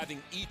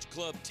 Having each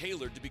club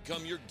tailored to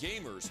become your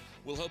gamers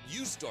will help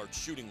you start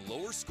shooting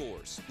lower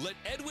scores. Let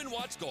Edwin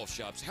Watts Golf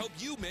Shops help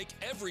you make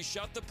every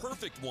shot the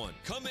perfect one.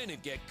 Come in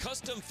and get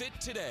custom fit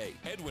today.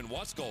 Edwin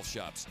Watts Golf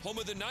Shops, home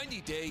of the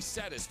 90-day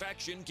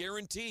satisfaction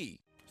guarantee.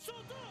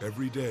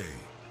 Every day,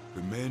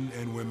 the men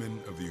and women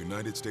of the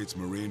United States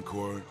Marine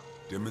Corps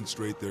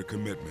demonstrate their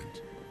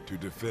commitment to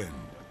defend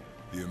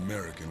the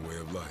American way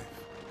of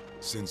life.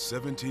 Since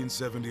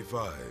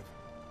 1775,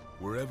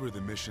 wherever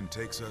the mission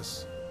takes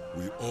us,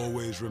 we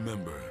always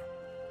remember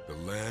the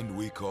land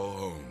we call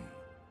home.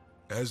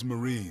 As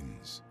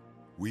Marines,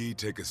 we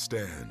take a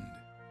stand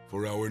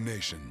for our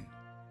nation,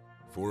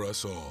 for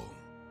us all.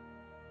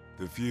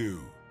 The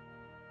few,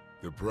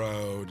 the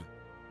proud,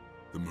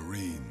 the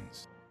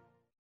Marines.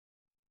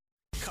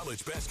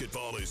 College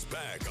basketball is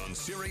back on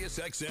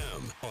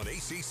SiriusXM. On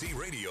ACC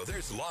Radio,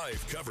 there's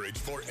live coverage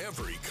for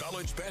every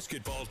college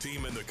basketball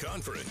team in the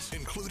conference,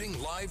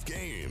 including live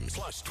games,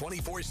 plus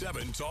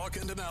 24/7 talk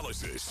and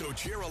analysis. So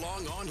cheer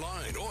along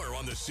online or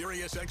on the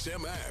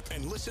SiriusXM app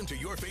and listen to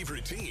your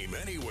favorite team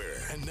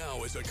anywhere. And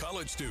now, as a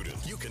college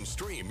student, you can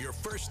stream your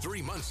first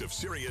 3 months of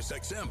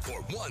SiriusXM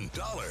for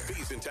 $1.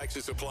 Fees and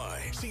taxes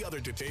apply. See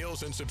other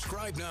details and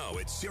subscribe now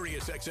at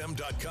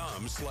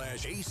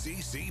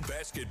SiriusXM.com/ACC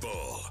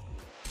basketball.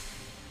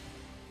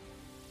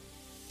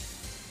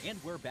 And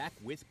we're back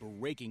with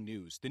breaking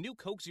news. The new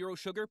Coke Zero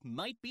Sugar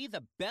might be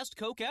the best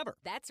Coke ever.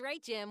 That's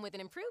right, Jim. With an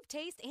improved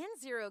taste and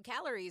 0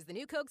 calories, the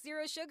new Coke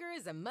Zero Sugar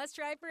is a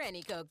must-try for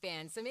any Coke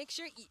fan. So make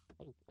sure you...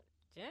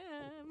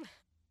 Jim.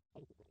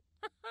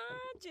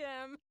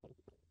 Jim.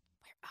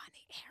 We're on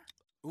the air.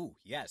 Ooh,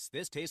 yes,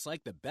 this tastes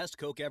like the best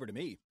Coke ever to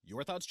me.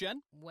 Your thoughts,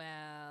 Jen?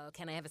 Well,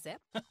 can I have a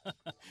sip?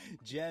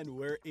 Jen,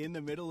 we're in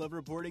the middle of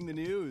reporting the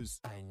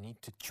news. I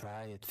need to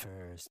try it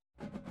first.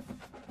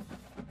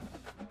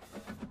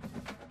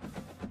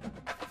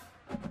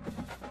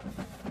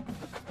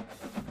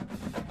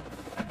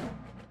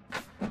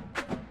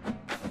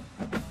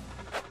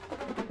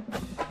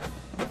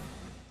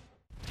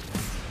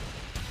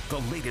 The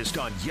latest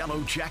on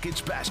Yellow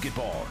Jackets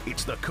basketball.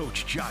 It's the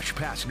Coach Josh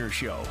Pastner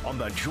Show on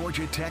the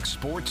Georgia Tech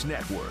Sports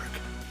Network.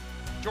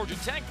 Georgia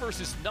Tech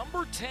versus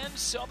number 10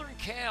 Southern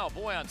Cal.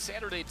 Boy, on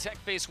Saturday, Tech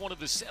faced one of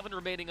the 7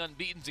 remaining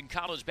unbeatens in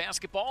college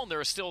basketball, and there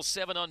are still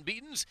 7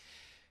 unbeatens.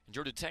 And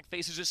Georgia Tech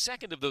faces a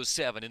second of those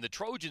 7 in the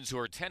Trojans, who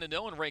are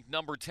 10-0 and ranked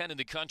number 10 in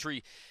the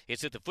country.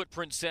 It's at the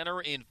Footprint Center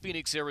in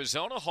Phoenix,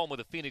 Arizona, home of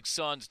the Phoenix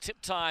Suns.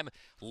 Tip time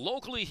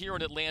locally here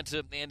in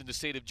Atlanta and in the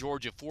state of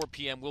Georgia. 4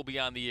 p.m. We'll be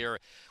on the air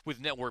with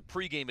network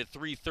pregame at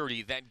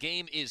 3:30. That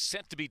game is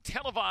set to be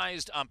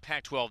televised on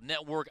Pac-12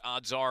 Network.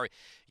 Odds are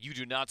you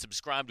do not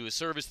subscribe to a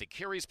service that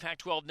carries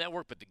Pac-12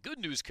 Network. But the good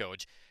news,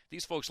 Coach,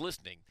 these folks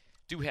listening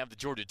do have the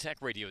Georgia Tech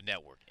Radio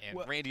Network. And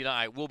Randy and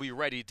I will be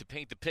ready to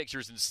paint the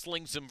pictures and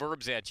sling some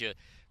verbs at you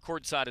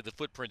courtside at the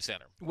Footprint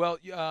Center. Well,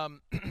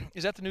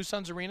 is that the new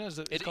Suns Arena?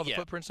 It's called the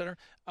Footprint Center?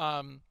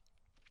 What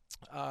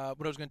I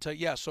was going to tell you,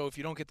 yeah, so if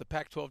you don't get the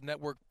Pac-12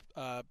 Network,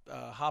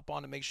 hop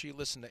on and make sure you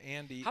listen to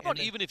Andy. How about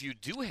even if you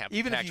do have the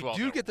even Pac-12 if you do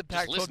network, get the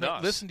Pac-12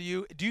 network, listen to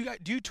you. Do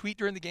you tweet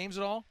during the games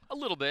at all? A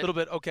little bit. A little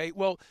bit, okay.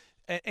 Well,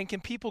 and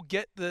can people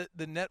get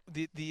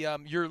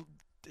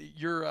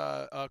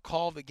your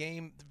call of the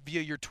game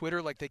via your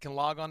Twitter, like they can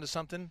log on to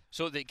something?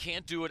 So they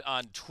can't do it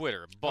on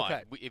Twitter,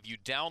 but if you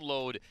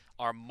download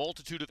our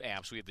multitude of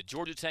apps, we have the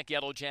Georgia Tech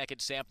Yellow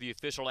Jackets app, the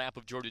official app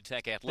of Georgia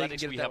Tech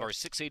Athletics. We have our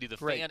 680 The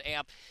Fan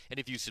app, and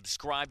if you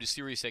subscribe to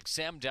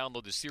SiriusXM,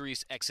 download the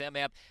SiriusXM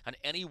app on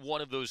any one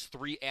of those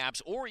 3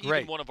 apps, or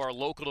even one of our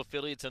local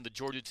affiliates on the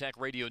Georgia Tech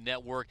Radio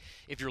Network.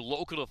 If your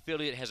local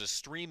affiliate has a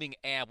streaming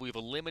app, we've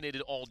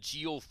eliminated all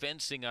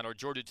geo-fencing on our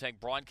Georgia Tech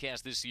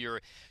broadcast this year.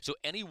 So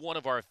any one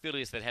of our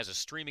affiliates that has a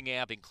streaming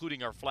app,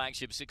 including our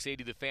flagship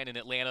 680 The Fan in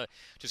Atlanta,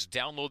 just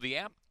download the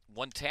app,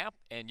 one tap,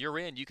 and you're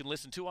in. You can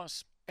listen to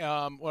us. What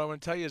I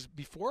want to tell you is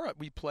before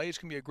we play, it's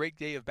going to be a great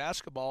day of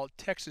basketball.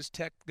 Texas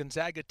Tech,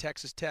 Gonzaga,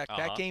 Texas Tech.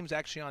 That game's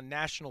actually on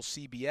national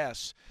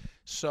CBS.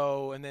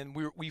 So, and then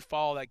we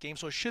follow that game.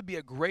 So it should be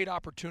a great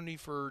opportunity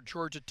for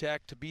Georgia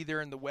Tech to be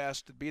there in the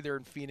West, to be there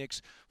in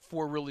Phoenix.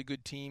 4 really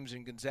good teams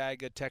in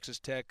Gonzaga, Texas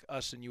Tech,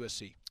 us, and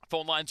USC.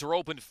 Phone lines are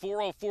open,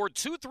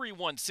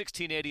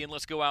 404-231-1680. And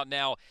let's go out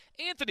now.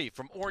 Anthony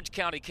from Orange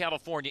County,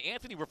 California.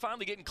 Anthony, we're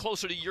finally getting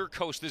closer to your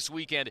coast this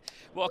weekend.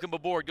 Welcome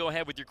aboard. Go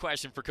ahead with your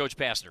question for Coach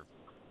Pastner.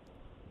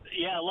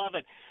 Yeah, I love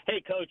it.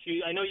 Hey, Coach,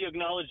 I know you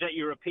acknowledge that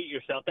you repeat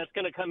yourself. That's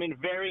going to come in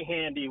very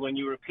handy when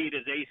you repeat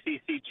as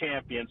ACC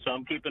champion, so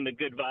I'm keeping the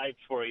good vibes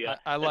for you.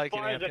 I like it,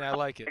 Anthony. I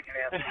like it.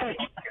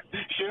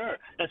 Sure.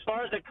 As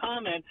far as a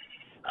comment,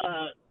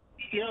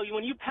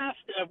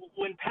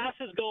 when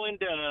passes go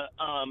into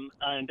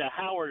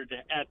Howard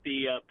at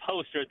the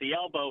post or at the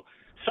elbow,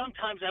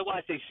 sometimes I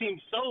watch they seem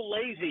so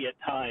lazy at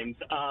times.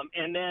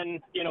 And then,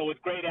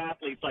 with great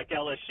athletes like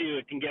LSU,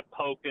 it can get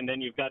poked, and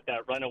then you've got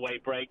that runaway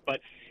break.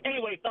 But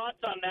anyway, thoughts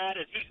on that?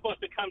 Is he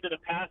supposed to come to the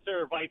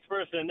passer or vice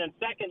versa? And then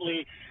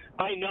secondly,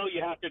 I know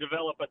you have to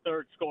develop a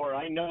third scorer.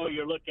 I know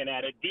you're looking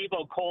at it.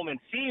 Devo Coleman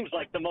seems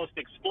like the most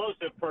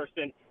explosive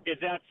person. Is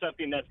that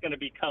something that's going to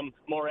become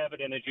more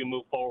evident as you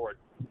move forward?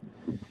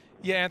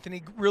 Yeah,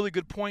 Anthony, really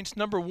good points.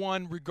 Number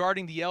one,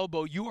 regarding the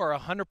elbow, you are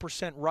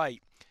 100%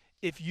 right.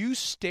 If you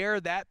stare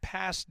that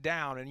pass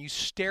down and you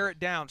stare it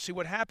down, see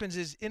what happens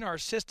is in our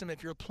system,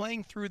 if you're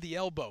playing through the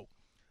elbow,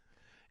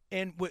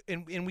 and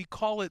we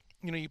call it,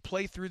 you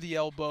play through the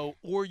elbow,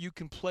 or you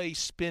can play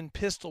spin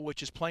pistol,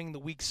 which is playing the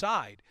weak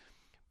side.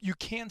 You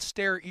can't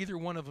stare either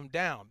one of them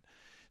down.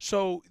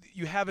 So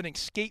you have an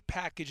escape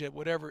package at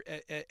whatever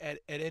at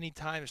any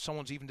time if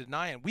someone's even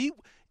denying.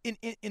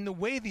 In the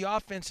way the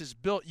offense is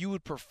built, you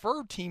would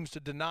prefer teams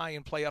to deny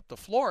and play up the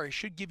floor. It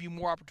should give you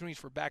more opportunities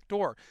for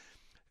backdoor.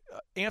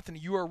 Anthony,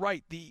 you are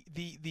right.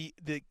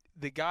 The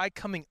guy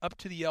coming up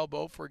to the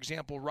elbow, for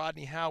example,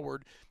 Rodney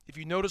Howard, if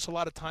you notice a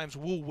lot of times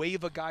we'll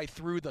wave a guy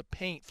through the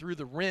paint, through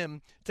the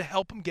rim to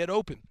help him get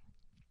open.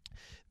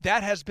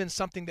 That has been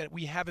something that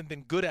we haven't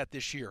been good at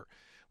this year.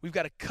 We've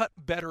got to cut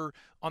better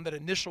on that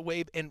initial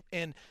wave, and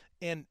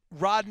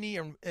Rodney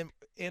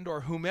and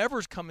or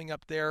whomever's coming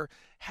up there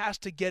has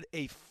to get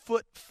a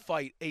foot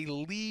fight, a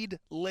lead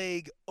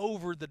leg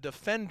over the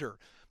defender.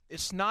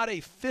 It's not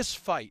a fist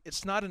fight.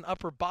 It's not an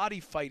upper body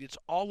fight. It's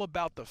all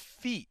about the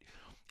feet.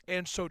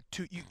 And so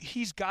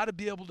he's got to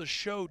be able to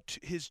show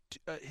his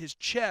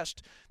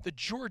chest, the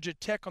Georgia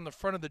Tech on the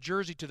front of the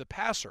jersey to the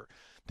passer.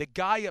 The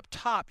guy up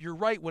top, you're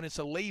right when it's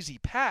a lazy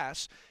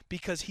pass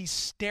because he's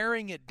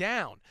staring it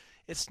down.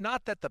 It's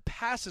not that the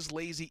pass is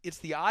lazy. It's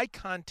the eye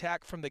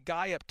contact from the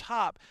guy up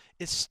top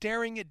is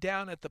staring it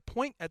down at the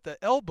point at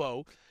the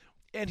elbow.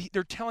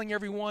 they're telling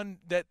everyone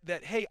that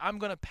hey, I'm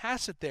going to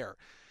pass it there.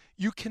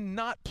 You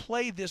cannot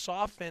play this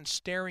offense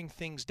staring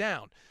things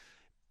down.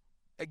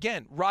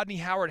 Again, Rodney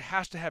Howard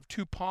has to have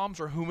two palms,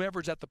 or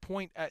whomever's at the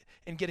point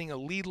and getting a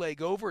lead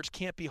leg over. It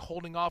can't be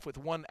holding off with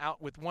one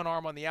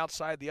arm on the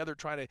outside, the other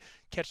trying to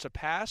catch the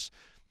pass.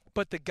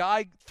 But the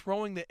guy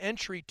throwing the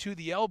entry to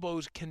the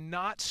elbows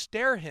cannot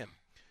stare him.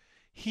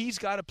 He's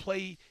got to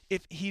play.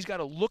 If he's got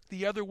to look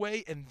the other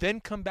way and then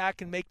come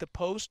back and make the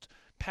post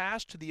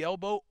pass to the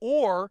elbow,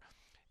 or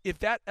if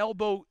that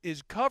elbow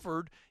is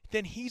covered,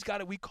 then he's got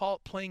to, we call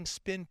it playing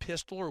spin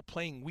pistol or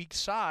playing weak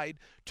side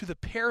to the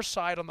pair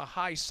side on the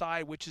high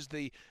side, which is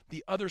the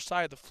other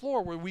side of the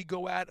floor where we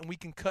go at and we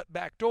can cut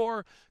back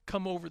door,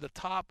 come over the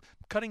top.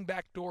 Cutting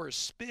back door is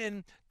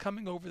spin,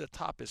 coming over the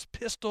top is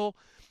pistol.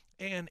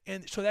 And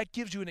so that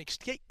gives you an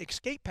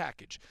escape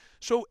package.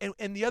 So,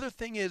 and the other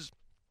thing is,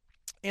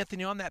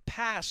 Anthony, on that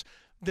pass,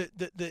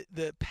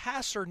 the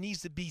passer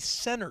needs to be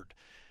centered.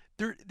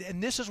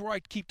 And this is where I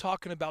keep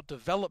talking about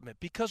development,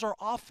 because our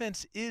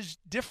offense is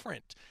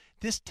different.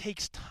 This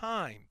takes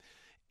time.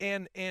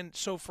 And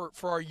so for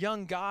our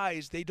young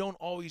guys, they don't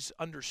always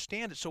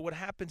understand it. So what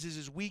happens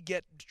is we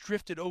get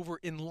drifted over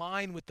in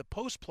line with the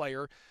post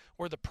player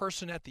or the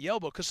person at the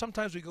elbow, because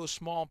sometimes we go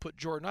small and put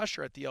Jordan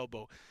Usher at the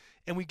elbow,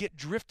 and we get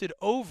drifted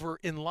over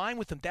in line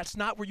with them. That's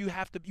not where you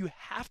have to. You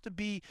have to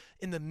be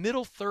in the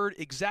middle third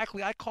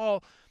exactly. I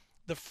call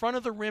the front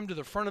of the rim to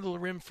the front of the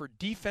rim for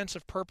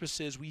defensive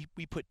purposes. We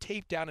put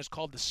tape down. It's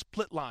called the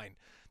split line.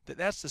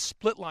 That's the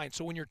split line.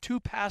 So when you're two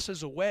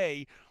passes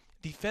away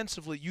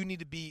defensively, you need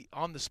to be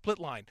on the split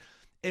line.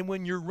 And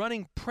when you're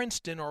running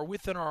Princeton or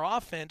within our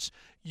offense,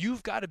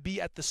 you've got to be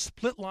at the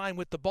split line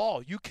with the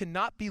ball. You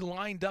cannot be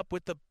lined up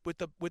with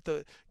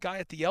the guy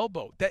at the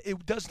elbow. That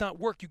it does not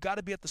work. You got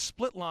to be at the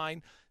split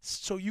line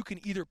so you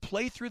can either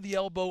play through the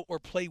elbow or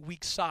play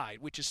weak side,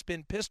 which is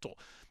spin pistol.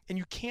 And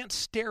you can't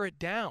stare it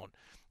down.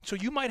 So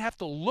you might have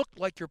to look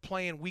like you're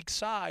playing weak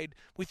side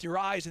with your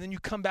eyes, and then you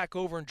come back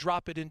over and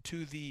drop it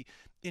into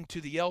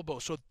the elbow.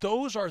 So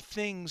those are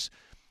things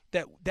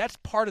that's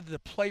part of the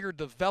player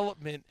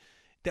development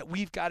that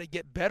we've got to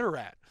get better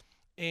at.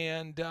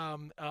 And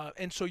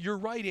so you're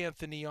right,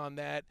 Anthony, on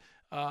that,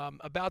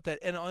 about that.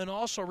 And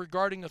also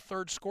regarding a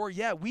third scorer,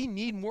 yeah, we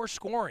need more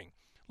scoring.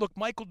 Look,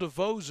 Michael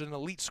DeVoe's an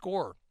elite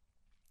scorer,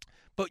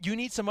 but you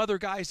need some other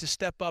guys to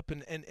step up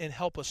and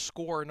help us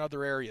score in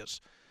other areas.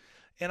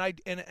 And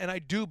I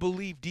do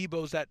believe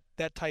Debo's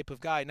that type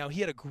of guy. Now, he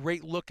had a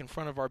great look in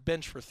front of our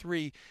bench for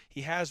three.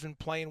 He has been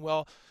playing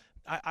well.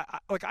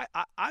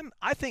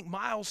 I think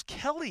Miles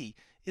Kelly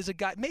is a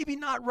guy, maybe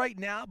not right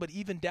now, but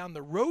even down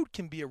the road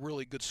can be a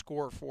really good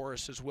scorer for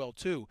us as well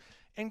too.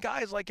 And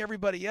guys like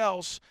everybody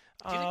else.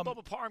 Do you think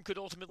Bubba Parham could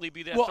ultimately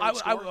be that third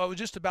scorer? I was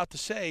just about to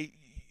say,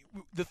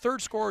 the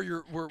third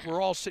scorer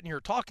we're all sitting here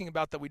talking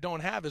about that we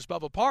don't have is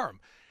Bubba Parham.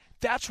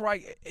 That's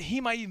right.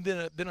 He might even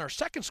have been our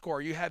second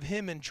scorer. You have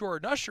him and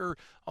Jordan Usher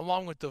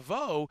along with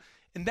DeVoe,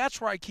 and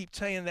that's where I keep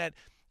saying that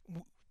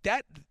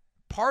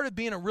part of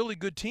being a really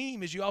good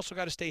team is you also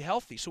got to stay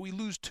healthy. So we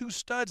lose two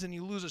studs and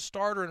you lose a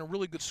starter and a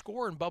really good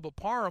scorer in Bubba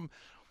Parham.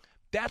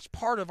 That's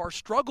part of our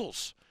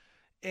struggles.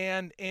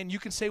 And you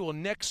can say, well,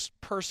 next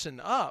person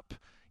up.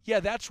 Yeah,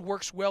 that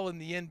works well in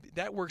the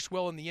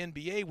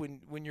NBA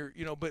when you're,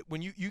 but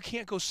when you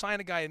can't go sign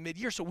a guy in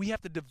mid-year. So we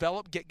have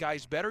to get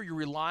guys better. You're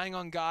relying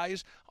on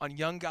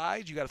young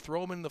guys. You got to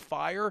throw them in the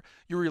fire.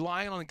 You're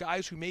relying on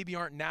guys who maybe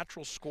aren't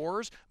natural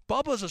scorers.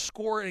 Bubba's a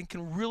scorer and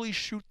can really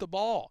shoot the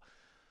ball.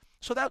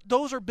 So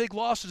those are big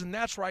losses, and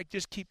that's where I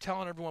just keep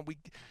telling everyone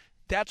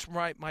that's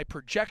my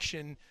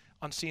projection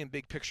on seeing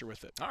big picture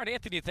with it. All right,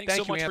 Anthony, thanks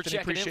so much for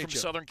checking in from you.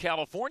 Southern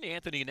California.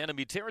 Anthony in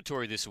enemy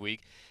territory this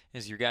week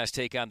as your guys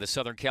take on the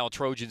Southern Cal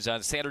Trojans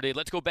on Saturday.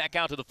 Let's go back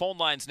out to the phone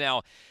lines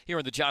now here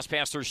on the Josh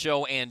Pastner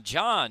Show, and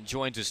John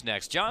joins us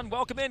next. John,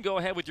 welcome in. Go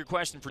ahead with your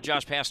question for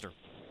Josh Pastner.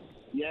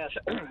 Yes.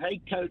 Hey,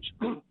 Coach.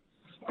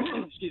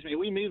 Excuse me.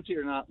 We moved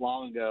here not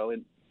long ago,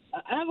 and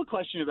I have a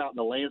question about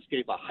the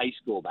landscape of high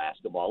school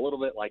basketball, a little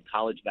bit like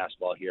college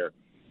basketball here.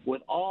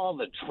 With all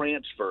the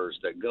transfers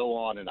that go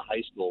on in the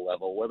high school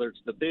level, whether it's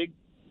the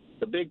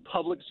big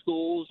public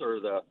schools or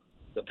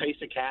the Pace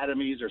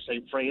Academies or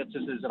St.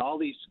 Francis's and all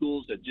these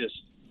schools that just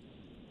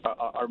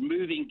are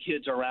moving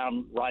kids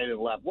around right and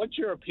left. What's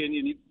your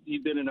opinion?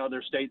 You've been in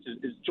other states.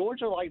 Is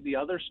Georgia like the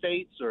other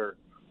states,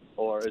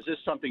 or is this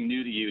something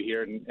new to you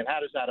here, and how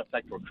does that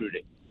affect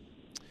recruiting?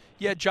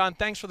 Yeah, John,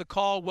 thanks for the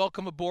call.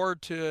 Welcome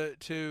aboard to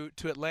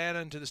Atlanta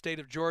and to the state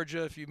of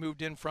Georgia if you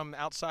moved in from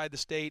outside the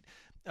state.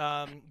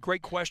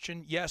 Great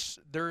question. Yes,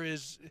 there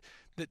is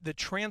the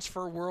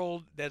transfer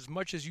world. As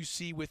much as you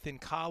see within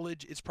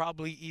college, it's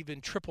probably even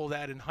triple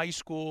that in high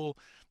school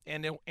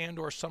and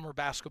or summer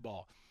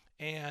basketball.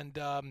 And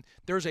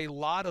there's a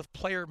lot of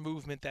player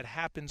movement that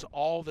happens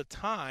all the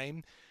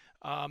time.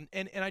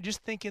 And I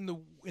just think in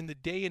the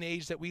day and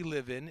age that we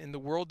live in the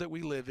world that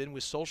we live in,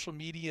 with social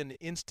media and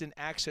instant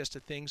access to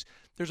things,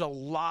 there's a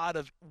lot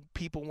of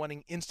people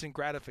wanting instant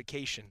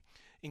gratification,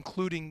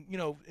 including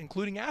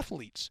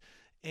athletes.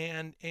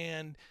 And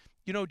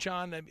You know,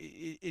 John,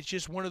 it's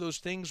just one of those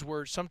things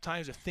where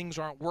sometimes if things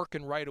aren't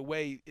working right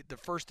away, the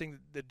first thing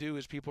to do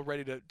is people are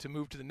ready to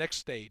move to the next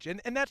stage.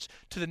 And that's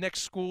to the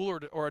next school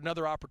or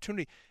another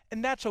opportunity.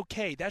 And that's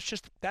okay. That's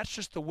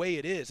just the way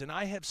it is. And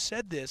I have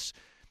said this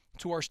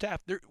to our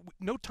staff. There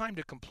no time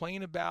to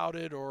complain about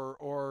it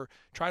or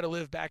try to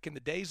live back in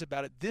the days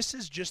about it. This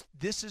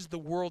is the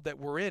world that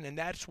we're in. And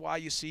that's why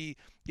you see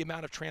the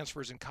amount of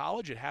transfers in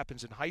college. It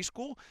happens in high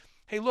school.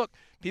 Hey, look,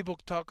 people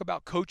talk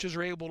about coaches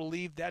are able to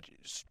leave.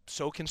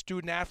 So can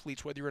student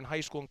athletes, whether you're in high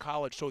school and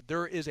college. So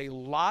there is a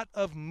lot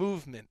of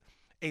movement,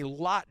 a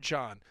lot,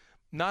 John,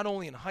 not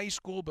only in high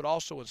school but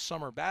also in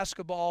summer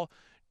basketball,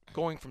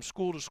 going from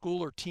school to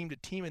school or team to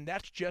team, and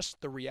that's just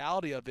the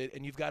reality of it,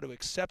 and you've got to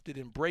accept it,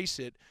 embrace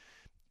it,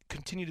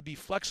 continue to be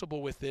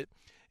flexible with it,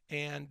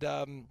 and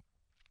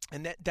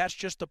that's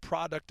just a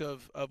product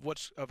of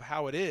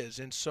how it is.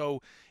 And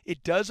so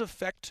it does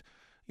affect.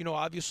 You know,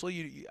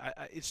 obviously,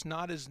 it's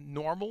not as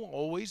normal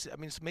always. I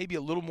mean, it's maybe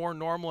a little more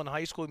normal in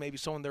high school, maybe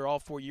someone there all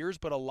 4 years,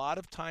 but a lot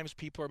of times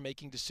people are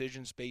making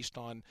decisions based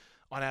on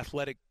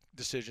athletic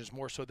decisions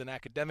more so than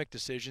academic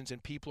decisions,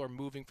 and people are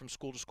moving from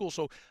school to school.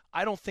 So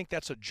I don't think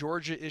that's a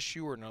Georgia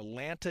issue or an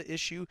Atlanta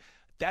issue.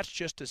 That's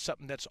just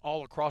something that's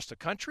all across the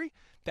country.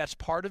 That's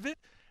part of it.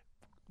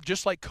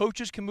 Just like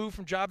coaches can move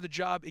from job to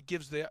job, it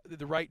gives the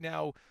right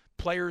now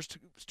players,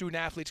 student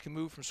athletes can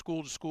move from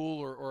school to school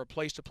or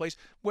place to place.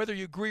 Whether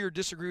you agree or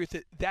disagree with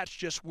it, that's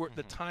just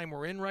the time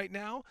we're in right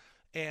now,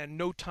 and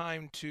no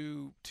time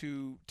to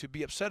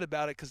be upset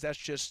about it, because that's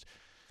just,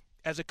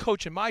 as a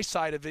coach in my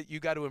side of it,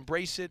 you got to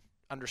embrace it,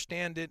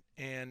 understand it,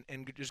 and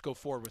just go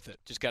forward with it.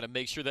 Just got to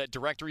make sure that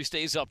directory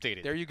stays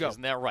updated. There you go.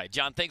 Isn't that right?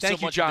 John, thanks Thank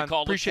so much you, John. for the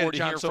call. Appreciate Look it,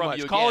 forward John, to so hearing much.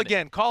 from you Call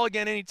again. Call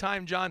again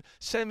anytime, John.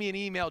 Send me an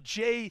email,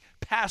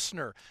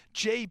 jpastner,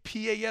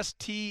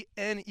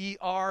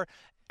 JPASTNER,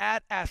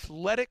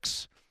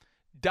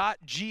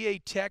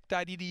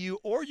 @athletics.gatech.edu,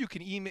 or you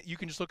can email. You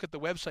can just look at the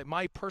website.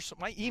 My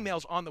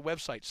email's on the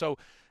website. So,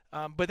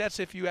 but that's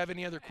if you have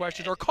any other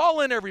questions, or call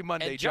in every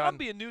Monday. And John,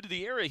 being new to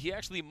the area, he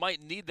actually might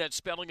need that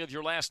spelling of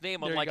your last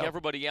name, unlike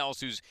everybody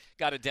else who's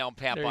got it down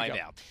pat by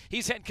now.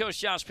 He's head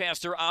coach Coach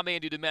Pastner. I'm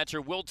Andy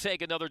Demetra. We'll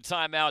take another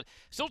timeout.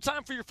 Still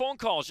time for your phone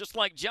calls, just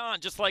like John,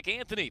 just like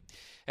Anthony,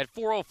 at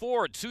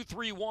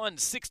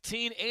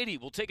 404-231-1680.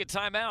 We'll take a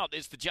timeout.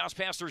 It's the Coach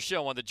Pastner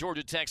Show on the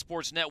Georgia Tech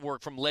Sports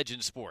Network from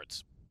Legend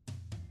Sports.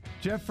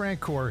 Jeff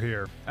Francoeur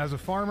here. As a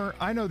farmer,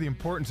 I know the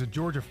importance of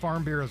Georgia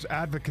Farm Bureau's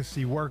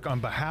advocacy work on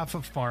behalf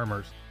of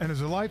farmers. And as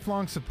a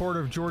lifelong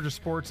supporter of Georgia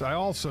sports, I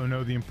also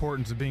know the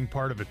importance of being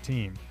part of a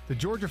team. The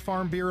Georgia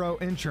Farm Bureau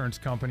Insurance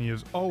Company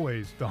is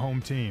always the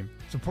home team,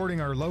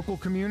 supporting our local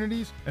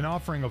communities and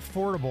offering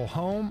affordable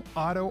home,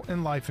 auto,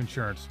 and life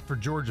insurance for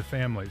Georgia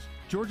families.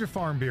 Georgia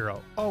Farm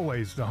Bureau,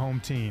 always the home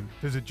team.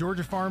 Visit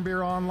Georgia Farm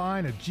Bureau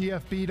online at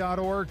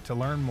gfb.org to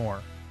learn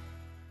more.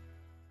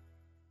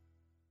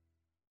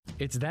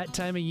 It's that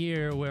time of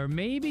year where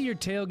maybe you're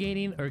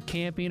tailgating or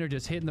camping or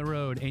just hitting the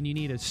road and you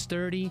need a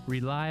sturdy,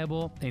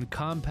 reliable, and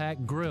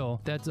compact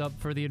grill that's up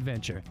for the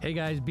adventure. Hey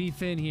guys, B.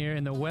 Finn here,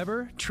 and the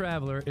Weber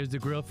Traveler is the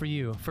grill for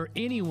you. For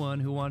anyone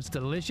who wants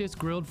delicious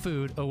grilled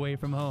food away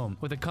from home.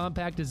 With a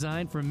compact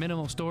design for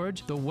minimal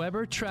storage, the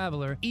Weber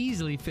Traveler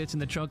easily fits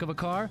in the trunk of a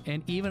car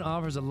and even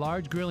offers a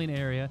large grilling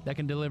area that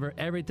can deliver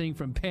everything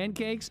from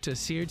pancakes to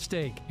seared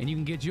steak. And you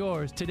can get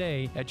yours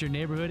today at your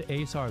neighborhood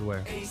Ace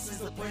Hardware. Ace is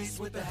the place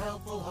with the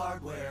helpful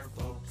hardware,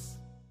 folks.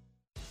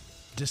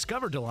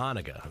 Discover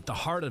Dahlonega, the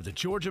heart of the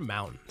Georgia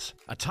mountains.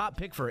 A top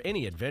pick for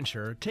any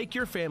adventure, take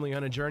your family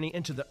on a journey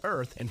into the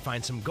earth and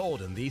find some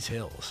gold in these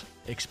hills.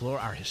 Explore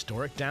our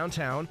historic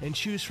downtown and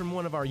choose from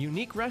one of our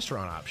unique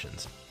restaurant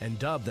options. And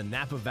dubbed the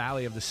Napa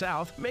Valley of the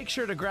South, make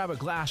sure to grab a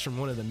glass from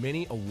one of the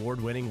many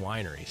award-winning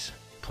wineries.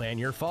 Plan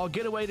your fall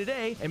getaway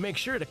today and make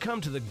sure to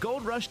come to the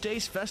Gold Rush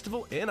Days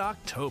Festival in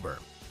October.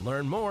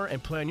 Learn more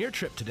and plan your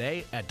trip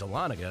today at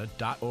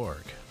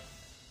dahlonega.org.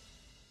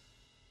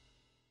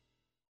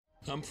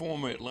 I'm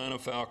former Atlanta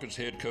Falcons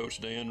head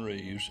coach Dan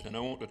Reeves, and I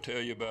want to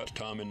tell you about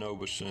Tommy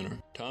Nobis Center.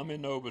 Tommy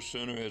Nobis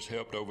Center has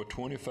helped over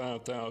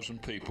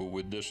 25,000 people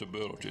with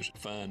disabilities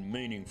find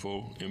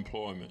meaningful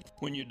employment.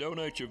 When you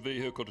donate your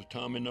vehicle to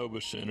Tommy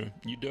Nobis Center,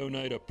 you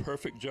donate a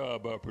perfect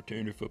job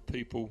opportunity for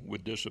people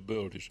with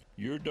disabilities.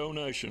 Your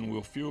donation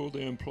will fuel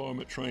the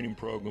employment training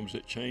programs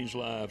that change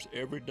lives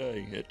every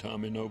day at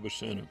Tommy Nobis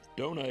Center.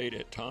 Donate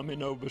at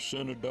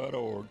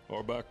TommyNobisCenter.org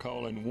or by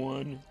calling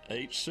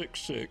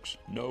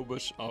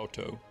 1-866-NOBIS-AUTO.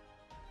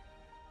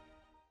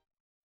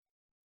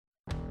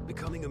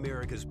 Becoming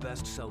America's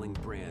best-selling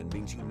brand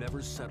means you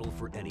never settle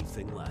for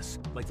anything less.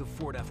 Like the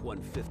Ford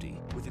F-150.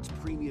 With its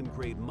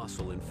premium-grade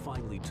muscle and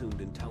finely tuned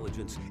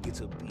intelligence,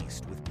 it's a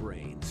beast with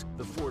brains.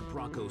 The Ford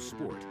Bronco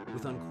Sport.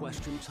 With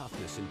unquestioned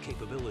toughness and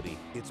capability,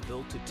 it's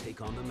built to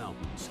take on the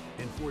mountains.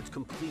 And Ford's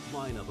complete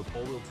lineup of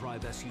all-wheel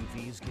drive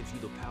SUVs gives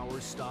you the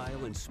power,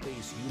 style, and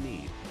space you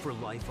need for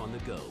life on the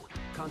go.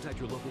 Contact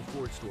your local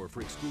Ford store for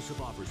exclusive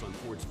offers on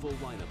Ford's full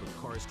lineup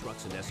of cars,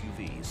 trucks, and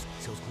SUVs.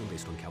 Sales claim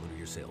based on calendar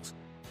year sales.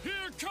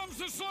 Here comes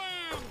the slam!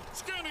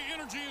 Scanny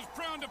Energy Energy is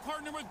proud to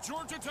partner with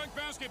Georgia Tech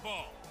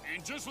basketball.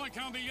 And just like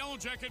how the Yellow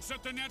Jackets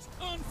set the Nets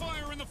on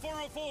fire in the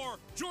 404,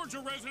 Georgia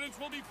residents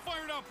will be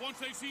fired up once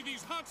they see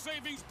these hot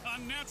savings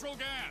on natural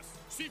gas.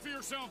 See for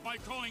yourself by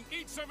calling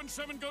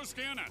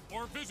 877-GO-SCANA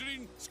or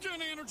visiting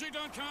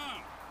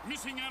SCANAenergy.com.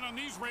 Missing out on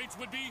these rates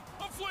would be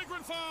a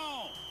flagrant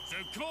foul. So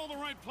call the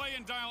right play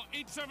and dial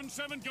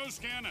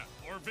 877-GO-SCANA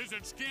or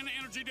visit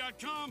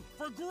SCANAenergy.com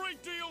for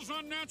great deals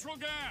on natural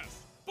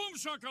gas. Boom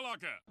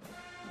shakalaka.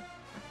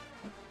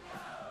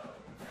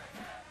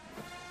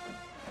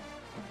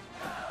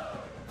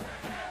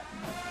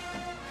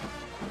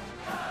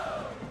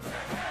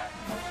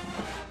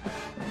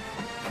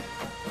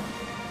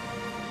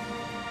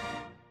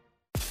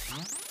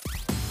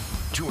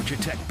 Georgia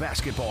Tech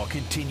basketball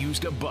continues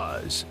to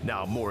buzz.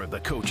 Now more of the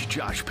Coach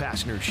Josh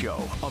Pastner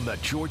Show on the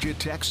Georgia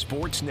Tech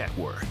Sports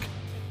Network.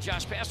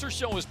 Josh Pastner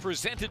Show is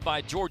presented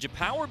by Georgia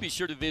Power. Be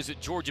sure to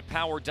visit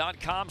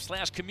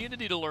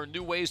georgiapower.com/community to learn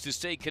new ways to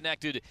stay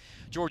connected.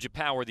 Georgia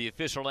Power, the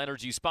official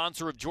energy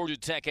sponsor of Georgia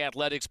Tech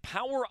Athletics.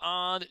 Power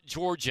on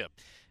Georgia.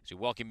 As we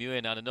welcome you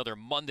in on another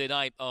Monday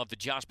night of the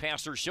Josh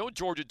Pastner Show,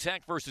 Georgia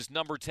Tech versus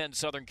number 10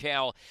 Southern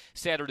Cal,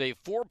 Saturday,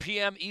 4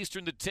 p.m.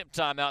 Eastern, the tip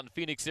time out in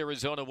Phoenix,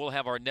 Arizona. We'll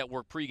have our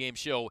network pregame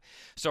show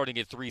starting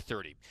at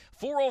 3:30.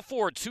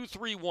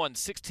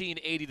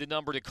 404-231-1680, the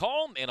number to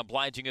call. And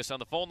obliging us on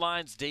the phone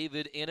lines,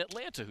 David in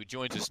Atlanta, who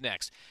joins us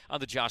next on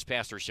the Josh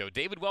Pastner Show.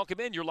 David,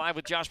 welcome in. You're live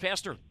with Josh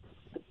Pastner.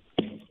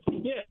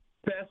 Yeah,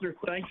 Pastner,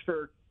 thanks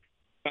for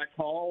my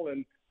call,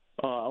 and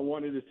I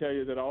wanted to tell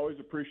you that I always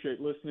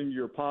appreciate listening to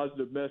your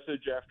positive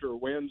message after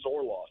wins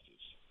or losses.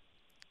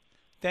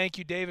 Thank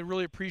you, David.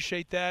 Really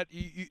appreciate that.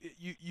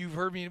 You've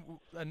heard me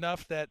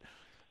enough that,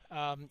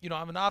 I'm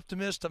an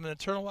optimist. I'm an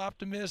eternal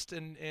optimist,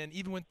 and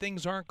even when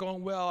things aren't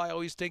going well, I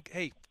always think,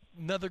 hey,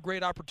 another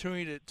great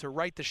opportunity to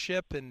right the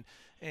ship and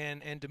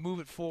to move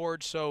it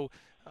forward. So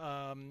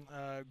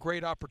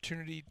great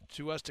opportunity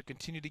to us to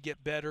continue to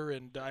get better,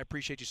 and I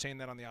appreciate you saying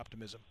that on the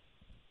optimism.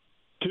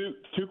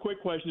 Two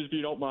quick questions, if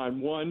you don't mind.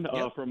 One,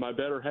 from my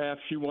better half,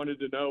 she wanted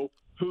to know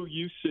who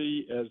you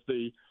see as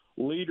the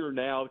leader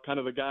now, kind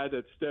of the guy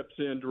that steps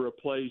in to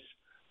replace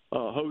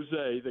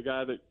Jose, the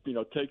guy that,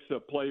 takes the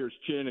player's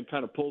chin and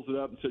kind of pulls it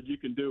up and said, you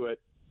can do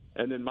it.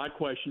 And then my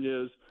question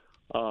is,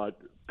 a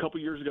couple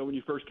years ago when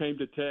you first came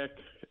to Tech,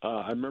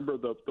 I remember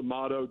the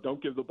motto,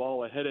 don't give the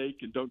ball a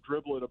headache and don't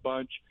dribble it a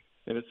bunch.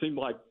 And it seemed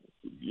like,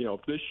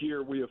 this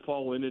year we have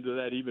fallen into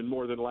that even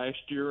more than last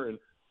year, and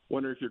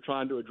wonder if you're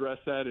trying to address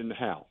that and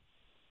how.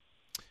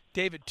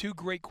 David, two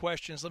great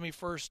questions. Let me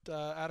first,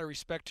 out of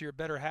respect to your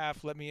better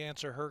half, let me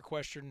answer her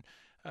question,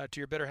 to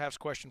your better half's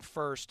question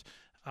first.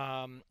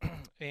 And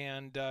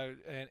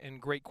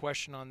great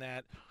question on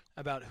that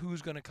about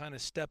who's going to kind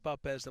of step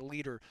up as the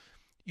leader.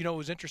 It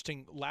was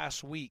interesting.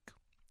 Last week,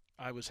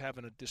 I was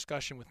having a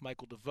discussion with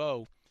Michael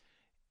DeVoe,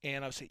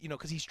 and I was saying,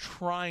 because he's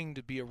trying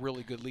to be a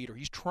really good leader.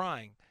 He's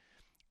trying.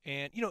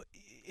 And,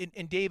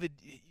 and David,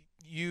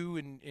 you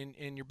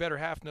and your better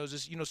half knows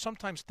this.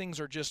 Sometimes things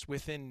are just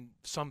within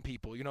some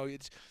people.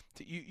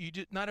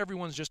 Not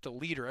everyone's just a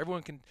leader.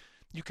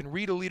 You can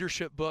read a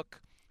leadership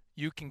book,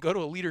 you can go to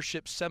a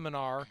leadership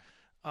seminar,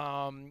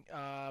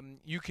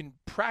 you can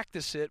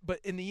practice it, but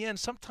in the end,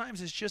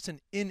 sometimes it's just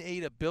an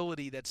innate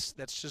ability that's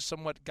just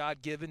somewhat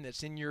God-given,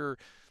 that's in your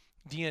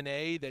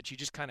DNA, that you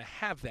just kind of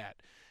have that.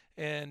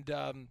 And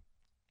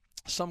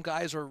some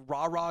guys are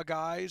rah-rah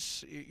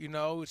guys,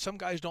 some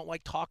guys don't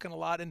like talking a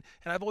lot. And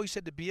I've always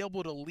said to be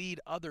able to lead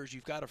others,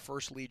 you've got to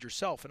first lead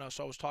yourself. And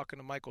so I was talking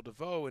to Michael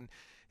DeVoe, and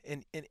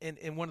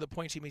one of the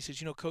points he made, he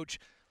says, Coach,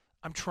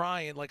 I'm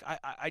trying. Like,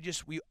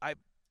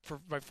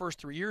 for my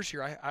first 3 years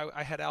here,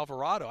 I had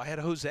Alvarado. I had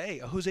Jose.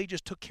 Jose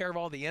just took care of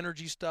all the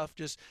energy stuff.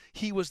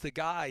 He was the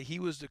guy. He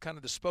was the kind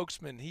of the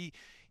spokesman. He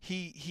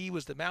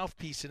was the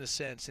mouthpiece in a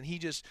sense. And he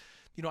just,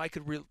 I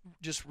could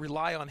just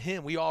rely on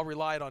him. We all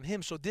relied on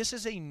him. So this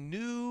is a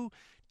new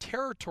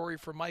territory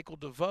for Michael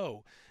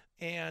DeVoe.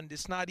 And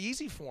it's not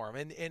easy for him.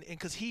 And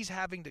because he's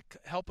having to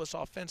help us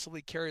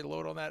offensively carry the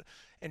load on that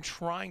and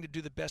trying to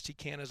do the best he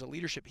can as a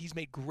leadership. He's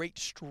made great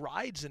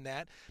strides in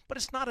that, but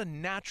it's not a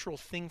natural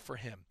thing for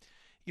him,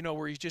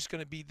 where he's just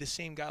going to be the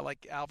same guy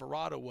like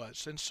Alvarado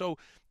was. And so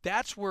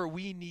that's where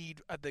we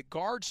need the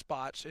guard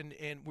spots, and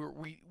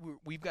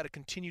we've got to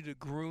continue to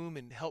groom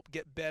and help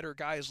get better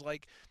guys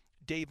like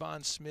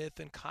Davon Smith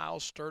and Kyle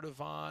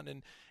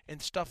Sturdivant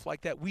and stuff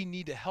like that. We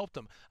need to help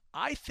them.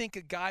 I think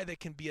a guy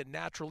that can be a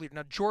natural leader.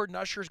 Now, Jordan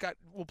Usher's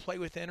will play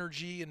with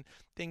energy and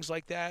things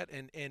like that,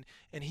 and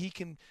he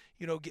can,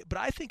 but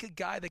I think a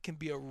guy that can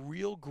be a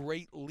real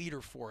great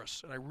leader for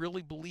us, and I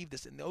really believe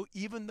this. And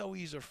even though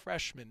he's a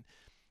freshman,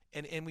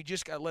 and we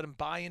just got to let him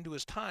buy into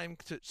his time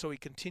so he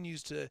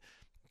continues to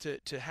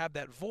have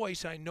that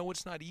voice. And I know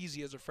it's not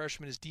easy as a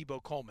freshman, is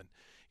Debo Coleman.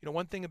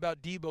 One thing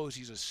about Debo is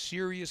he's a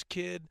serious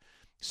kid,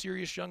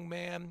 serious young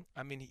man.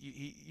 I mean,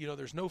 he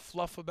there's no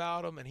fluff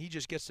about him, and he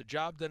just gets the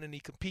job done and he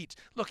competes.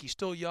 Look, he's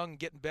still young and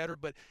getting better,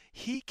 but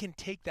he can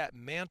take that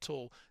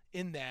mantle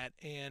in that,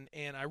 and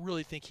I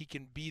really think he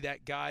can be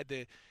that guy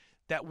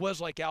that was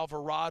like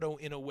Alvarado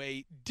in a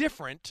way,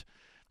 different,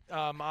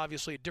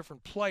 obviously a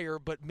different player,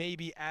 but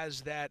maybe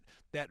as that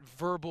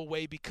verbal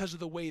way because of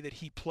the way that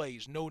he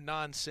plays. No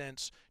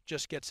nonsense,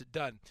 just gets it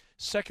done.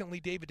 Secondly,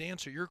 David, to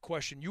answer your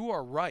question, you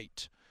are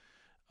right.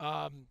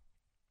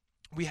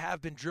 We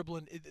have been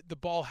dribbling. The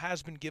ball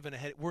has been given a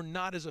headache. We're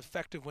not as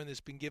effective when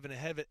it's been given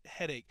a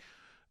headache.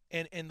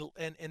 And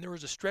there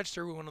was a stretch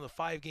there we went on the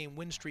 5-game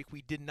win streak.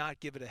 We did not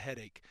give it a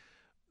headache.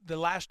 The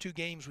last 2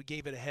 games we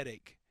gave it a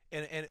headache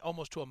and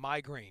almost to a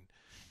migraine.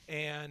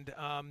 And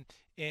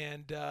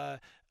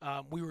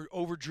we were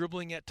over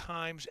dribbling at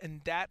times,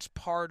 and that's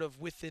part of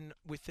within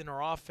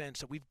our offense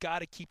that we've got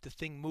to keep the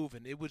thing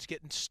moving. It was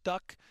getting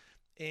stuck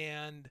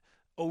and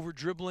over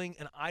dribbling,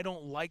 and I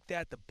don't like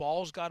that. The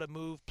ball's got to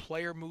move,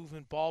 player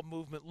movement, ball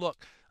movement.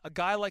 Look, a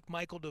guy like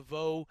Michael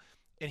DeVoe,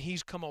 and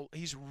he's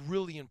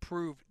really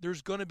improved.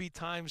 There's going to be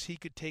times he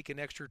could take an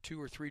extra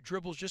 2 or 3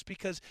 dribbles just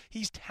because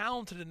he's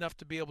talented enough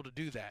to be able to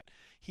do that.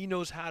 He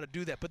knows how to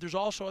do that. But there's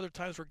also other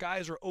times where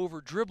guys are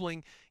over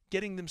dribbling,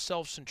 getting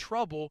themselves in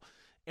trouble,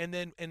 and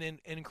then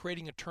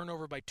creating a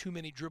turnover by too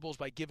many dribbles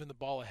by giving the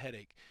ball a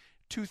headache.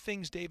 2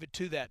 things, David,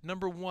 to that.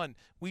 Number 1,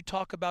 we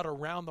talk about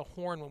around the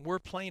horn when we're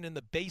playing in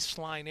the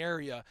baseline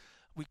area.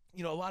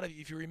 A lot of,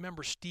 if you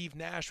remember Steve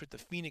Nash with the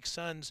Phoenix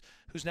Suns,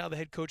 who's now the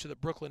head coach of the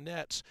Brooklyn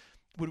Nets,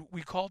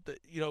 we call it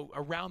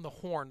around the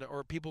horn,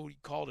 or people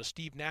would call it a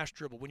Steve Nash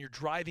dribble. When you're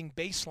driving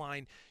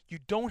baseline, you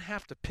don't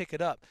have to pick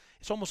it up.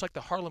 It's almost like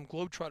the Harlem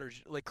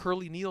Globetrotters, like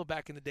Curly Neal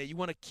back in the day. You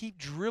want to keep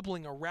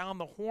dribbling around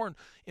the horn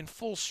in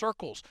full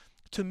circles.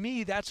 To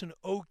me, that's an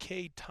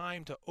okay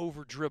time to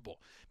over dribble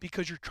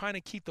because you're trying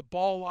to keep the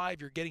ball alive.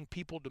 You're getting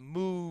people to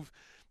move.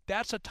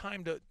 That's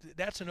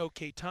an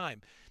okay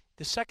time.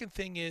 The second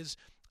thing is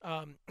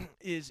I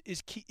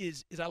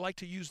like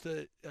to use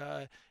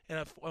on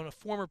a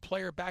former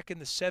player back in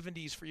the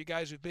 70s for you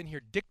guys who've been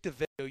here. Dick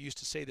DeVenzio used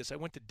to say this. I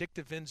went to Dick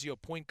DeVenzio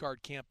point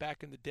guard camp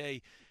back in the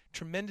day.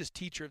 Tremendous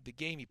teacher of the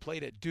game. He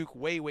played at Duke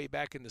way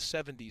back in the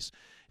 70s.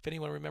 If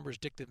anyone remembers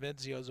Dick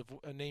DeVenzio as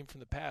a name from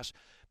the past.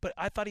 But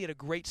I thought he had a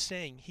great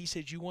saying. He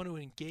said, you want to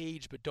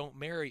engage but don't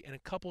marry. And a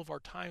couple of our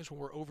times when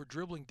we're over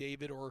dribbling,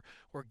 David, or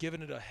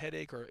giving it a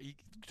headache or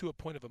to a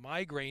point of a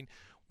migraine,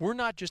 we're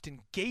not just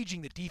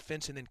engaging the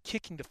defense and then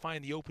kicking to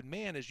find the open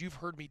man. As you've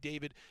heard me,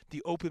 David,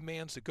 the open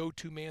man's the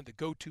go-to man, the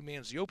go-to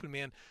man's the open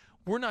man.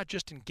 We're not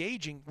just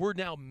engaging, we're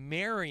now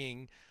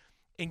marrying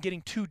and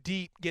getting too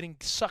deep, getting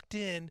sucked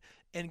in,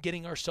 and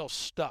getting ourselves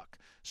stuck.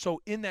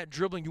 So in that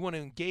dribbling, you want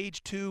to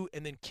engage too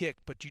and then kick,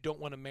 but you don't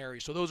want to marry.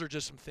 So those are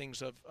just some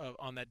things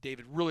on that,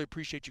 David. Really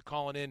appreciate you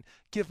calling in.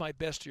 Give my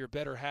best to your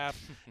better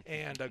half,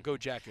 and go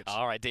Jackets.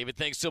 All right, David,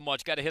 thanks so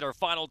much. Got to hit our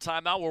final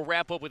timeout. We'll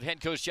wrap up with head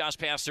coach Coach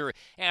Pastner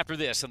after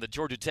this on the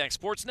Georgia Tech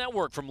Sports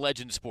Network from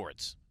Legend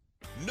Sports.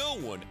 No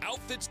one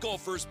outfits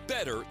golfers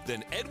better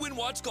than Edwin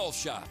Watts Golf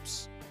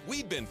Shops.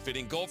 We've been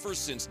fitting golfers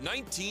since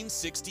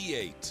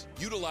 1968.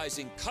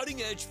 Utilizing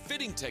cutting-edge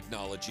fitting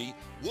technology,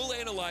 we'll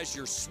analyze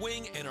your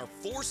swing and our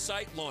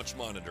Foresight launch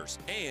monitors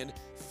and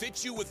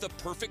fit you with the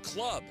perfect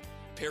club,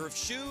 pair of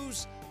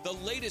shoes, the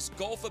latest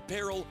golf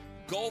apparel,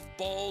 golf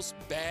balls,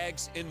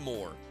 bags, and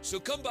more. So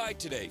come by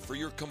today for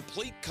your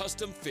complete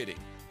custom fitting.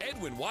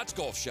 Edwin Watts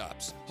Golf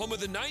Shops, home of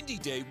the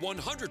 90-day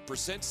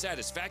 100%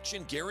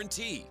 satisfaction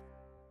guarantee.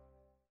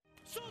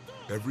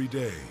 Every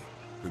day,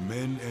 the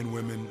men and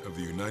women of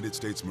the United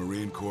States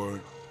Marine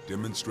Corps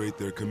demonstrate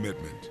their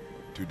commitment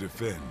to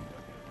defend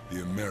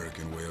the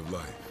American way of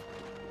life.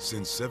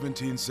 Since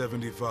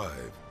 1775,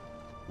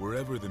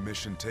 wherever the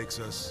mission takes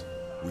us,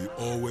 we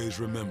always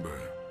remember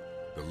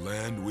the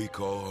land we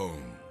call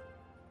home.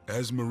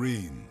 As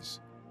Marines,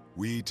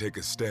 we take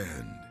a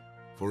stand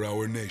for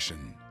our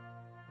nation,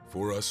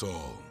 for us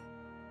all.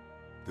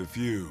 The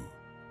few,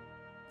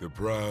 the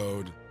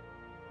proud,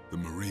 the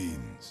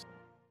Marines.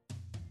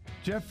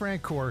 Jeff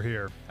Francoeur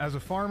here. As a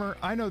farmer,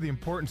 I know the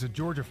importance of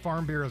Georgia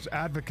Farm Bureau's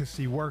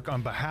advocacy work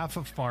on behalf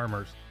of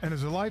farmers. And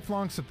as a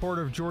lifelong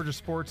supporter of Georgia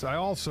sports, I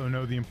also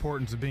know the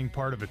importance of being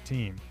part of a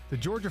team. The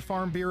Georgia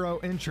Farm Bureau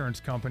Insurance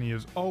Company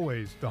is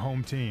always the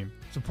home team,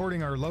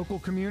 supporting our local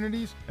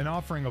communities and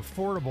offering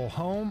affordable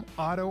home,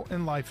 auto,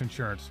 and life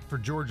insurance for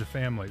Georgia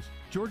families.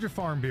 Georgia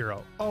Farm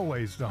Bureau,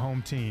 always the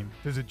home team.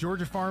 Visit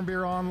Georgia Farm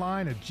Bureau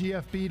online at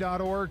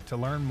gfb.org to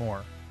learn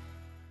more.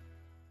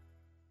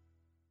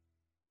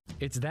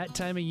 It's that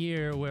time of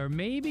year where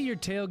maybe you're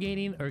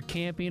tailgating or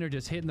camping or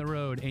just hitting the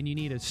road and you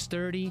need a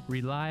sturdy,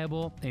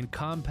 reliable, and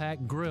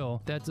compact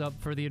grill that's up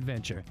for the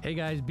adventure. Hey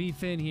guys, B.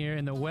 Finn here,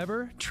 and the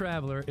Weber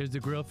Traveler is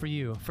the grill for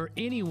you. For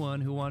anyone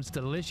who wants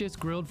delicious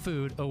grilled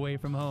food away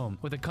from home.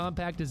 With a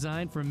compact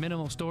design for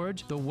minimal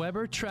storage, the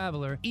Weber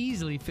Traveler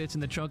easily fits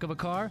in the trunk of a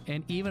car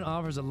and even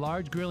offers a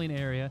large grilling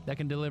area that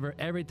can deliver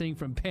everything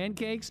from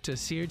pancakes to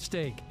seared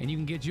steak. And you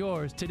can get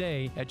yours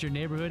today at your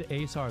neighborhood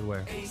Ace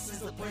Hardware. Ace is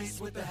the place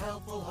with the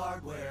helpful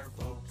hardware,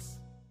 folks.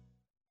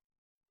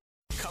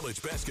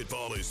 College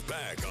basketball is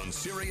back on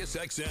Sirius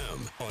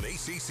XM. On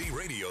ACC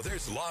Radio,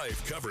 there's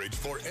live coverage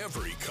for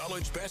every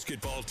college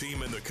basketball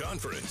team in the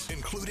conference,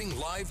 including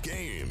live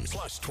games,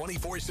 plus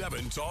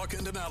 24/7 talk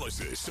and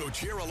analysis. So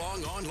cheer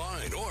along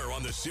online or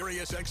on the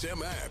Sirius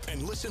XM app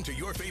and listen to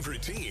your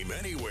favorite team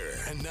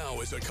anywhere. And now,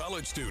 as a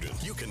college student,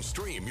 you can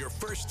stream your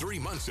first 3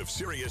 months of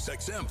Sirius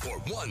XM for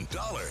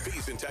 $1.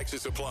 Fees and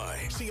taxes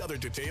apply. See other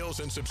details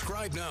and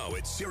subscribe now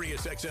at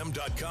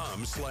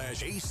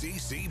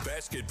SiriusXM.com/ACC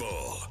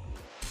basketball.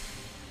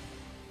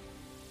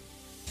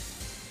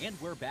 And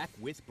we're back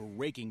with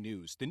breaking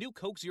news. The new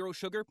Coke Zero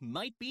Sugar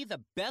might be the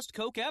best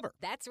Coke ever.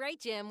 That's right,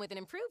 Jim. With an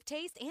improved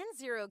taste and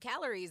 0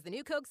 calories, the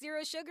new Coke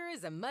Zero Sugar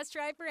is a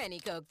must-try for any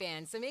Coke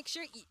fan. So make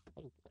sure you...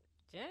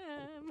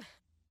 Jim.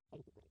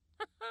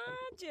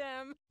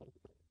 Jim.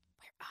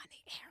 We're on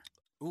the air.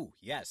 Ooh,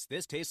 yes,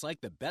 this tastes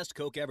like the best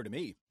Coke ever to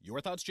me. Your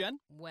thoughts, Jen?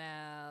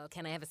 Well,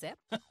 can I have a sip?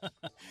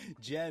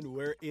 Jen,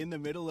 we're in the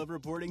middle of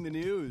reporting the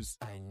news.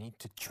 I need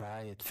to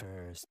try it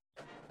first.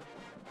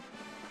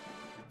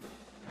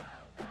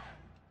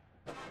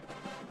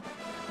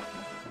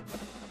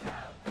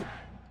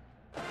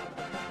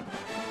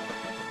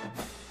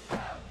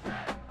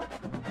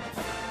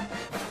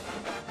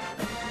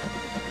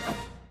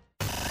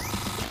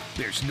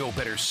 There's no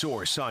better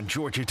source on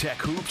Georgia Tech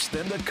hoops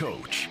than the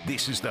coach.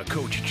 This is the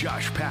Coach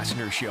Josh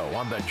Pastner Show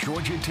on the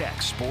Georgia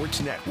Tech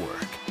Sports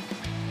Network.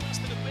 Less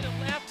than a minute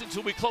left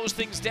until we close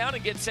things down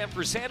and get set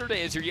for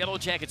Saturday as your Yellow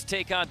Jackets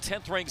take on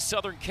 10th-ranked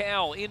Southern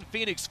Cal in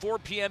Phoenix, 4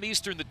 p.m.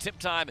 Eastern, the tip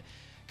time.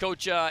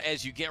 Coach,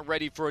 as you get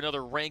ready for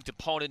another ranked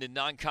opponent in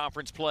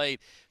non-conference play,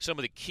 some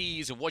of the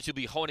keys and what you'll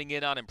be honing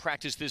in on in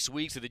practice this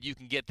week so that you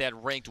can get that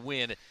ranked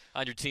win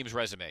on your team's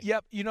resume.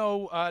 Yep,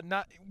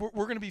 we're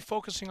going to be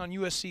focusing on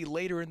USC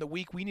later in the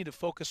week. We need to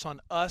focus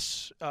on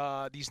us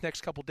these next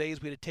couple days.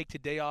 We had to take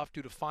today off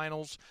due to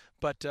finals,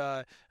 but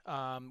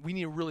we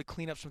need to really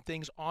clean up some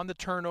things on the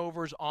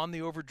turnovers, on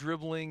the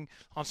over-dribbling,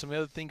 on some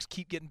other things,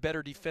 keep getting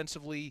better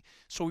defensively.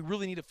 So we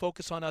really need to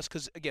focus on us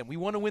because, again, we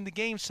want to win the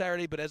game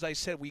Saturday, but as I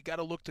said, we got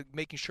to look to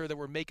making sure that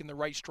we're making the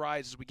right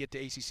strides as we get to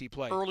ACC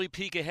play. Early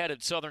peek ahead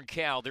at Southern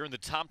Cal. They're in the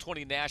top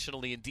 20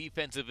 nationally in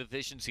defensive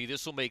efficiency.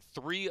 This will make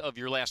 3 of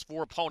your last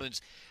 4 opponents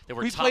that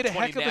were We've top played a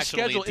 20 heck of a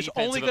nationally schedule. in It's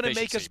defensive only going to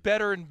make efficiency. us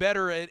better and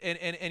better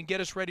and get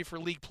us ready for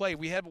league play.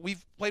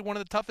 We've played one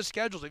of the toughest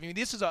schedules. I mean,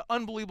 this is an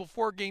unbelievable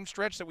 4-game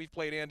stretch that we've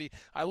played, Andy.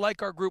 I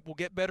like our group. We'll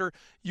get better.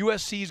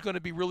 USC is going to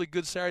be really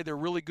good Saturday. They're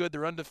really good.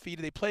 They're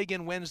undefeated. They play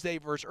again Wednesday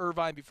versus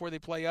Irvine before they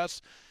play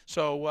us.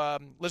 So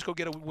let's go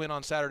get a win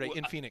on Saturday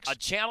in Phoenix. A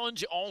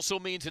challenge also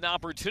means an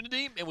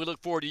opportunity, and we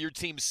look forward to your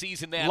team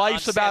seizing that.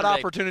 Life's on about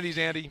Saturday opportunities,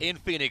 Andy. In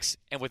Phoenix.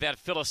 And with that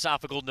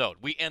philosophical note,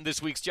 we end this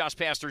week's Josh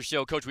Pastner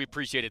Show. Coach, we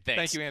appreciate it. Thanks.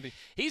 Thank you, Andy.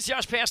 He's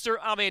Josh Pastner.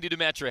 I'm Andy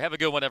Demetra. Have a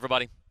good one,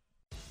 everybody.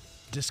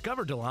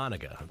 Discover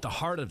Dahlonega, the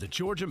heart of the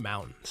Georgia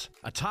mountains.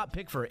 A top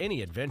pick for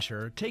any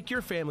adventure, take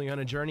your family on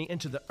a journey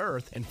into the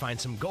earth and find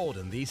some gold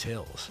in these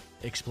hills.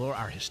 Explore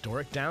our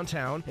historic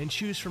downtown and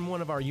choose from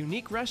one of our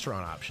unique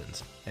restaurant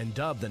options. And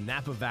dubbed the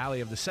Napa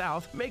Valley of the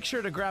South, make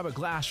sure to grab a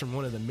glass from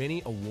one of the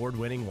many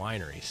award-winning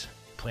wineries.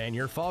 Plan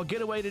your fall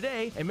getaway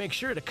today and make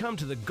sure to come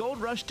to the Gold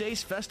Rush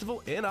Days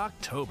Festival in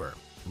October.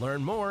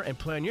 Learn more and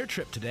plan your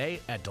trip today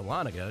at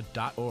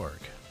dahlonega.org.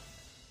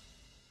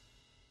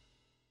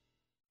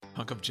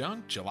 Hunk of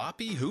junk,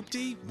 jalopy,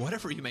 hoopty,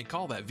 whatever you may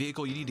call that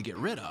vehicle you need to get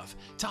rid of,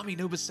 Tommy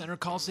Nobis Center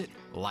calls it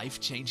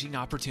life-changing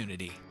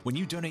opportunity. When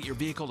you donate your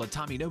vehicle to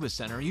Tommy Nobis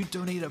Center, you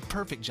donate a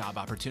perfect job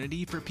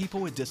opportunity for people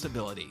with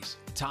disabilities.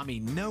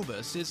 Tommy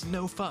Nobis is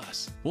no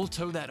fuss. We'll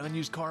tow that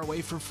unused car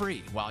away for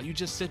free while you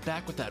just sit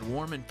back with that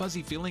warm and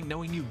fuzzy feeling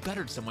knowing you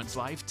bettered someone's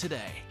life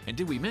today. And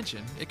did we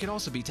mention, it could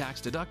also be tax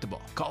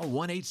deductible. Call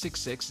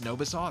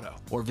 1-866-NOBIS-AUTO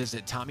or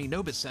visit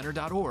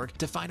TommyNobisCenter.org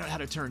to find out how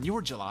to turn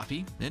your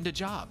jalopy into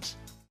jobs.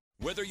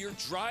 Whether you're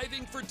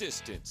driving for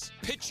distance,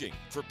 pitching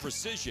for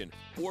precision,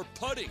 or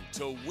putting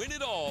to win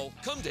it all,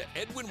 come to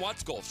Edwin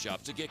Watts Golf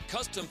Shop to get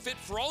custom fit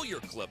for all your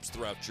clubs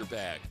throughout your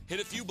bag. Hit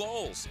a few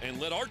balls and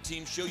let our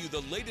team show you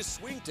the latest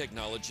swing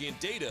technology and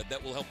data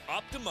that will help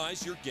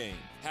optimize your game.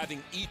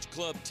 Having each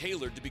club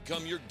tailored to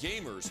become your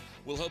gamers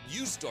will help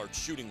you start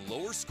shooting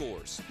lower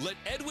scores. Let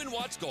Edwin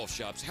Watts Golf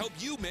Shops help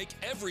you make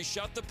every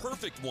shot the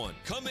perfect one.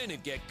 Come in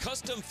and get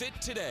custom fit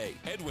today.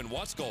 Edwin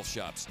Watts Golf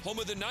Shops, home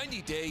of the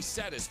 90-day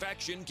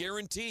satisfaction guarantee.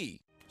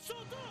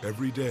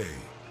 Every day,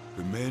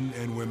 the men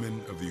and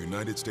women of the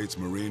United States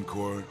Marine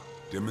Corps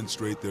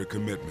demonstrate their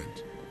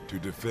commitment to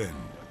defend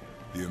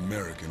the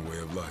American way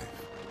of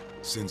life.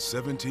 Since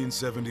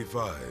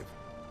 1775,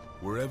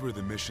 wherever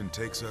the mission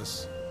takes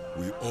us,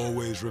 we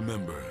always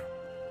remember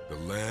the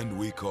land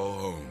we call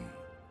home.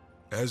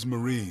 As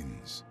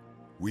Marines,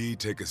 we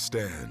take a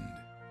stand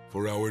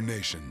for our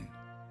nation,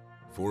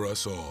 for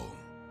us all.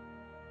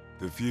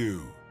 The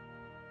few,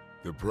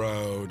 the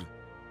proud,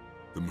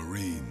 the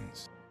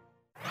Marines.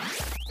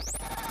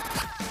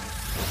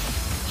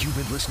 You've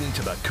been listening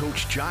to the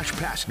Coach Josh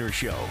Pastner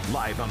Show,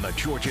 live on the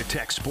Georgia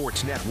Tech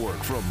Sports Network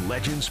from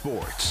Legend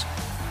Sports.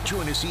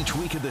 Join us each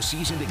week of the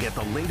season to get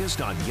the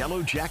latest on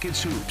Yellow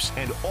Jackets hoops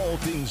and all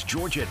things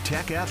Georgia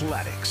Tech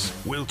athletics.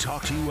 We'll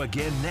talk to you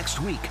again next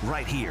week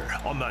right here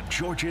on the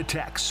Georgia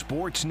Tech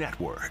Sports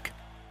Network.